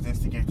was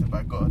instigated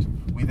by God.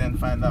 We then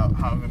find out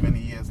however many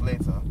years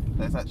later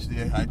that it's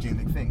actually a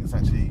hygienic thing. It's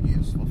actually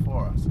useful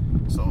for us.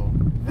 So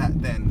that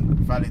then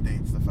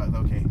validates the fact that,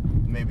 okay,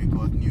 maybe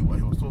God knew what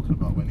He was talking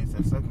about when He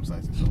said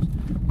circumcise yourselves.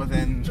 But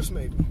then just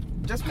maybe.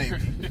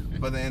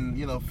 But then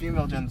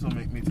female genital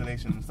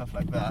mutilation and stuff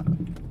like that.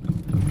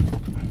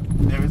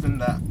 There isn't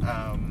that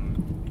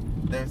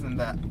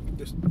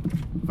just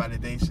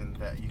validation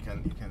that you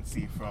can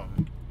see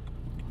from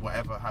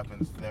whatever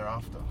happens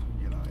thereafter.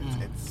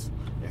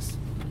 It's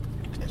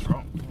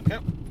wrong. Okay.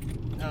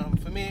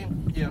 For me,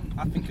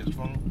 I think it's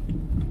wrong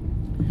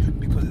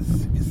because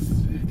it's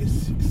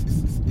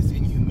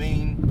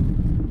inhumane,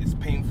 it's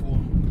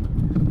painful,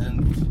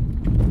 and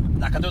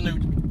I don't know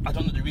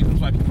the reasons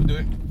why people do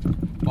it,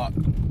 but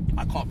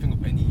I can't think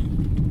of any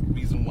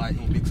reason why it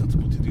would be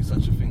acceptable to do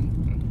such a thing.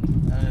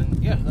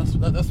 And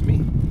that's me.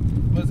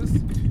 What is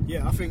this?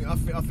 Yeah, I think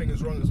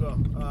it's wrong as well.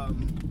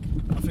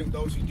 I think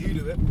those who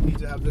do it need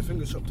to have their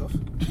fingers chopped off.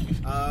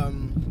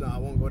 No, I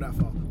won't go that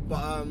far.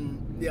 But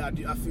yeah, I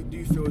do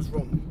feel it's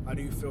wrong. I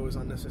do feel it's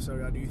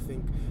unnecessary. I do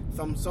think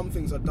some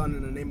things are done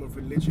in the name of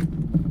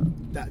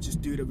religion that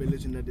just do the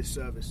religion a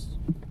disservice.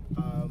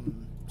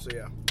 So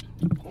yeah.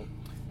 Cool.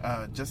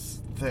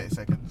 Just 30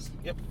 seconds.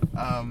 Yep.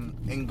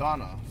 In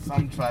Ghana,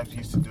 some tribes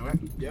used to do it.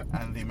 Yep.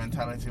 And the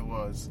mentality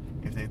was,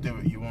 if they do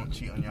it, you won't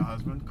cheat on your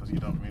husband because you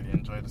don't really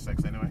enjoy the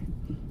sex anyway.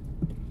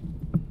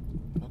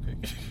 Okay.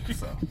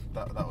 So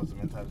that was the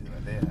mentality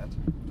that they had.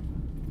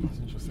 That's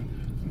interesting.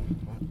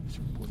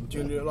 Do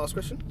you want to do the last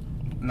question?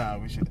 No,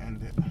 we should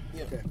end it.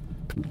 Yeah. Okay.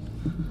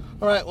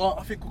 All right. Well,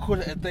 I think we'll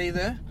call it a day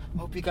there. I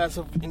hope you guys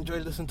have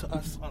enjoyed listening to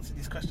us answer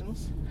these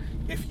questions.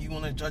 If you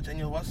want to judge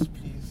any of us,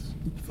 please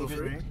Feel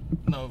free.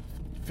 No,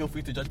 feel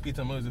free to judge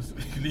Peter Moses.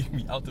 Leave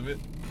me out of it.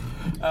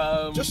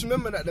 Just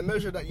remember that the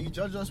measure that you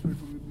judge us with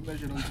will be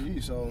measured onto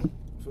you. So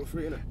feel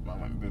free, innit?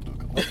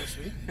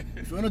 Obviously.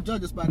 If you want to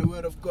judge us by the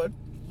word of God,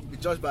 be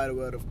judged by the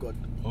word of God.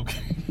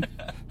 Okay.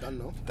 Done,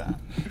 no? Damn.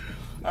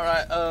 All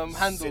right.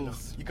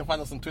 Handles. You can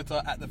find us on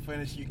Twitter at The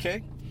Furnace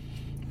UK.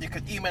 You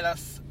can email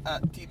us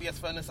at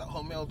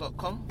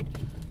tbsfurnace@hotmail.com.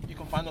 You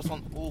can find us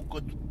on all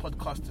good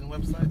podcasting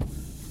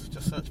websites.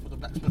 Just search for The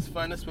Blacksmith's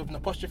Furnace with an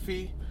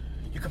apostrophe.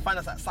 You can find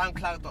us at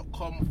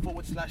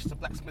soundcloud.com/The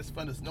Blacksmith's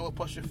Furnace, no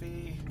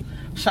apostrophe.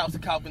 Shout out to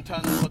Calvin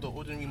Turner for the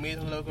Ordinary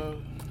Maiden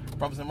logo.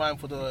 Brothers in Rhyme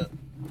for the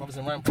intro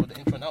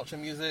and outro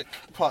music.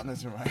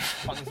 Partners in Rhyme.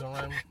 Partners in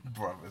Rhyme.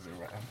 Brothers in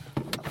Rhyme.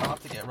 I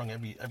have to get it wrong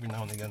every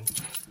now and again.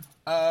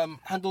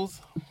 Handles.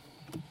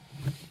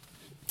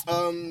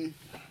 I'm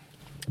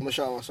gonna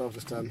shout out myself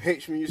this time.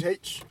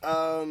 HMuseH.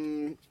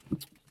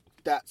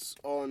 That's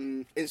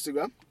on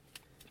Instagram.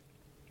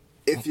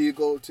 If you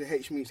go to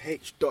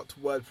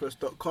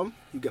hmuseh.wordpress.com,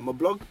 you get my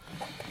blog.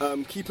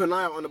 Keep an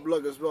eye out on the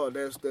blog as well.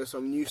 There's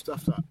some new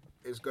stuff that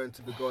is going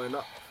to be going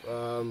up.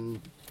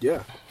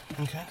 Yeah.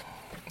 Okay.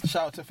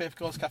 Shout out to Faith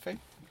Girls Cafe.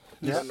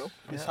 Yeah.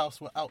 This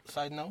house, we're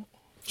outside now.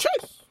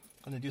 Cheers.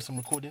 Gonna do some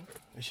recording.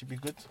 It should be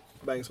good.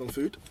 Bang some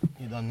food.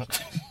 You done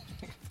that?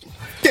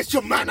 Get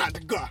your man out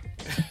the guy.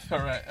 All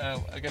right.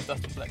 I guess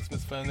that's The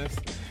Blacksmith's Furnace.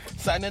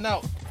 Signing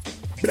out.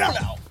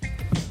 Now.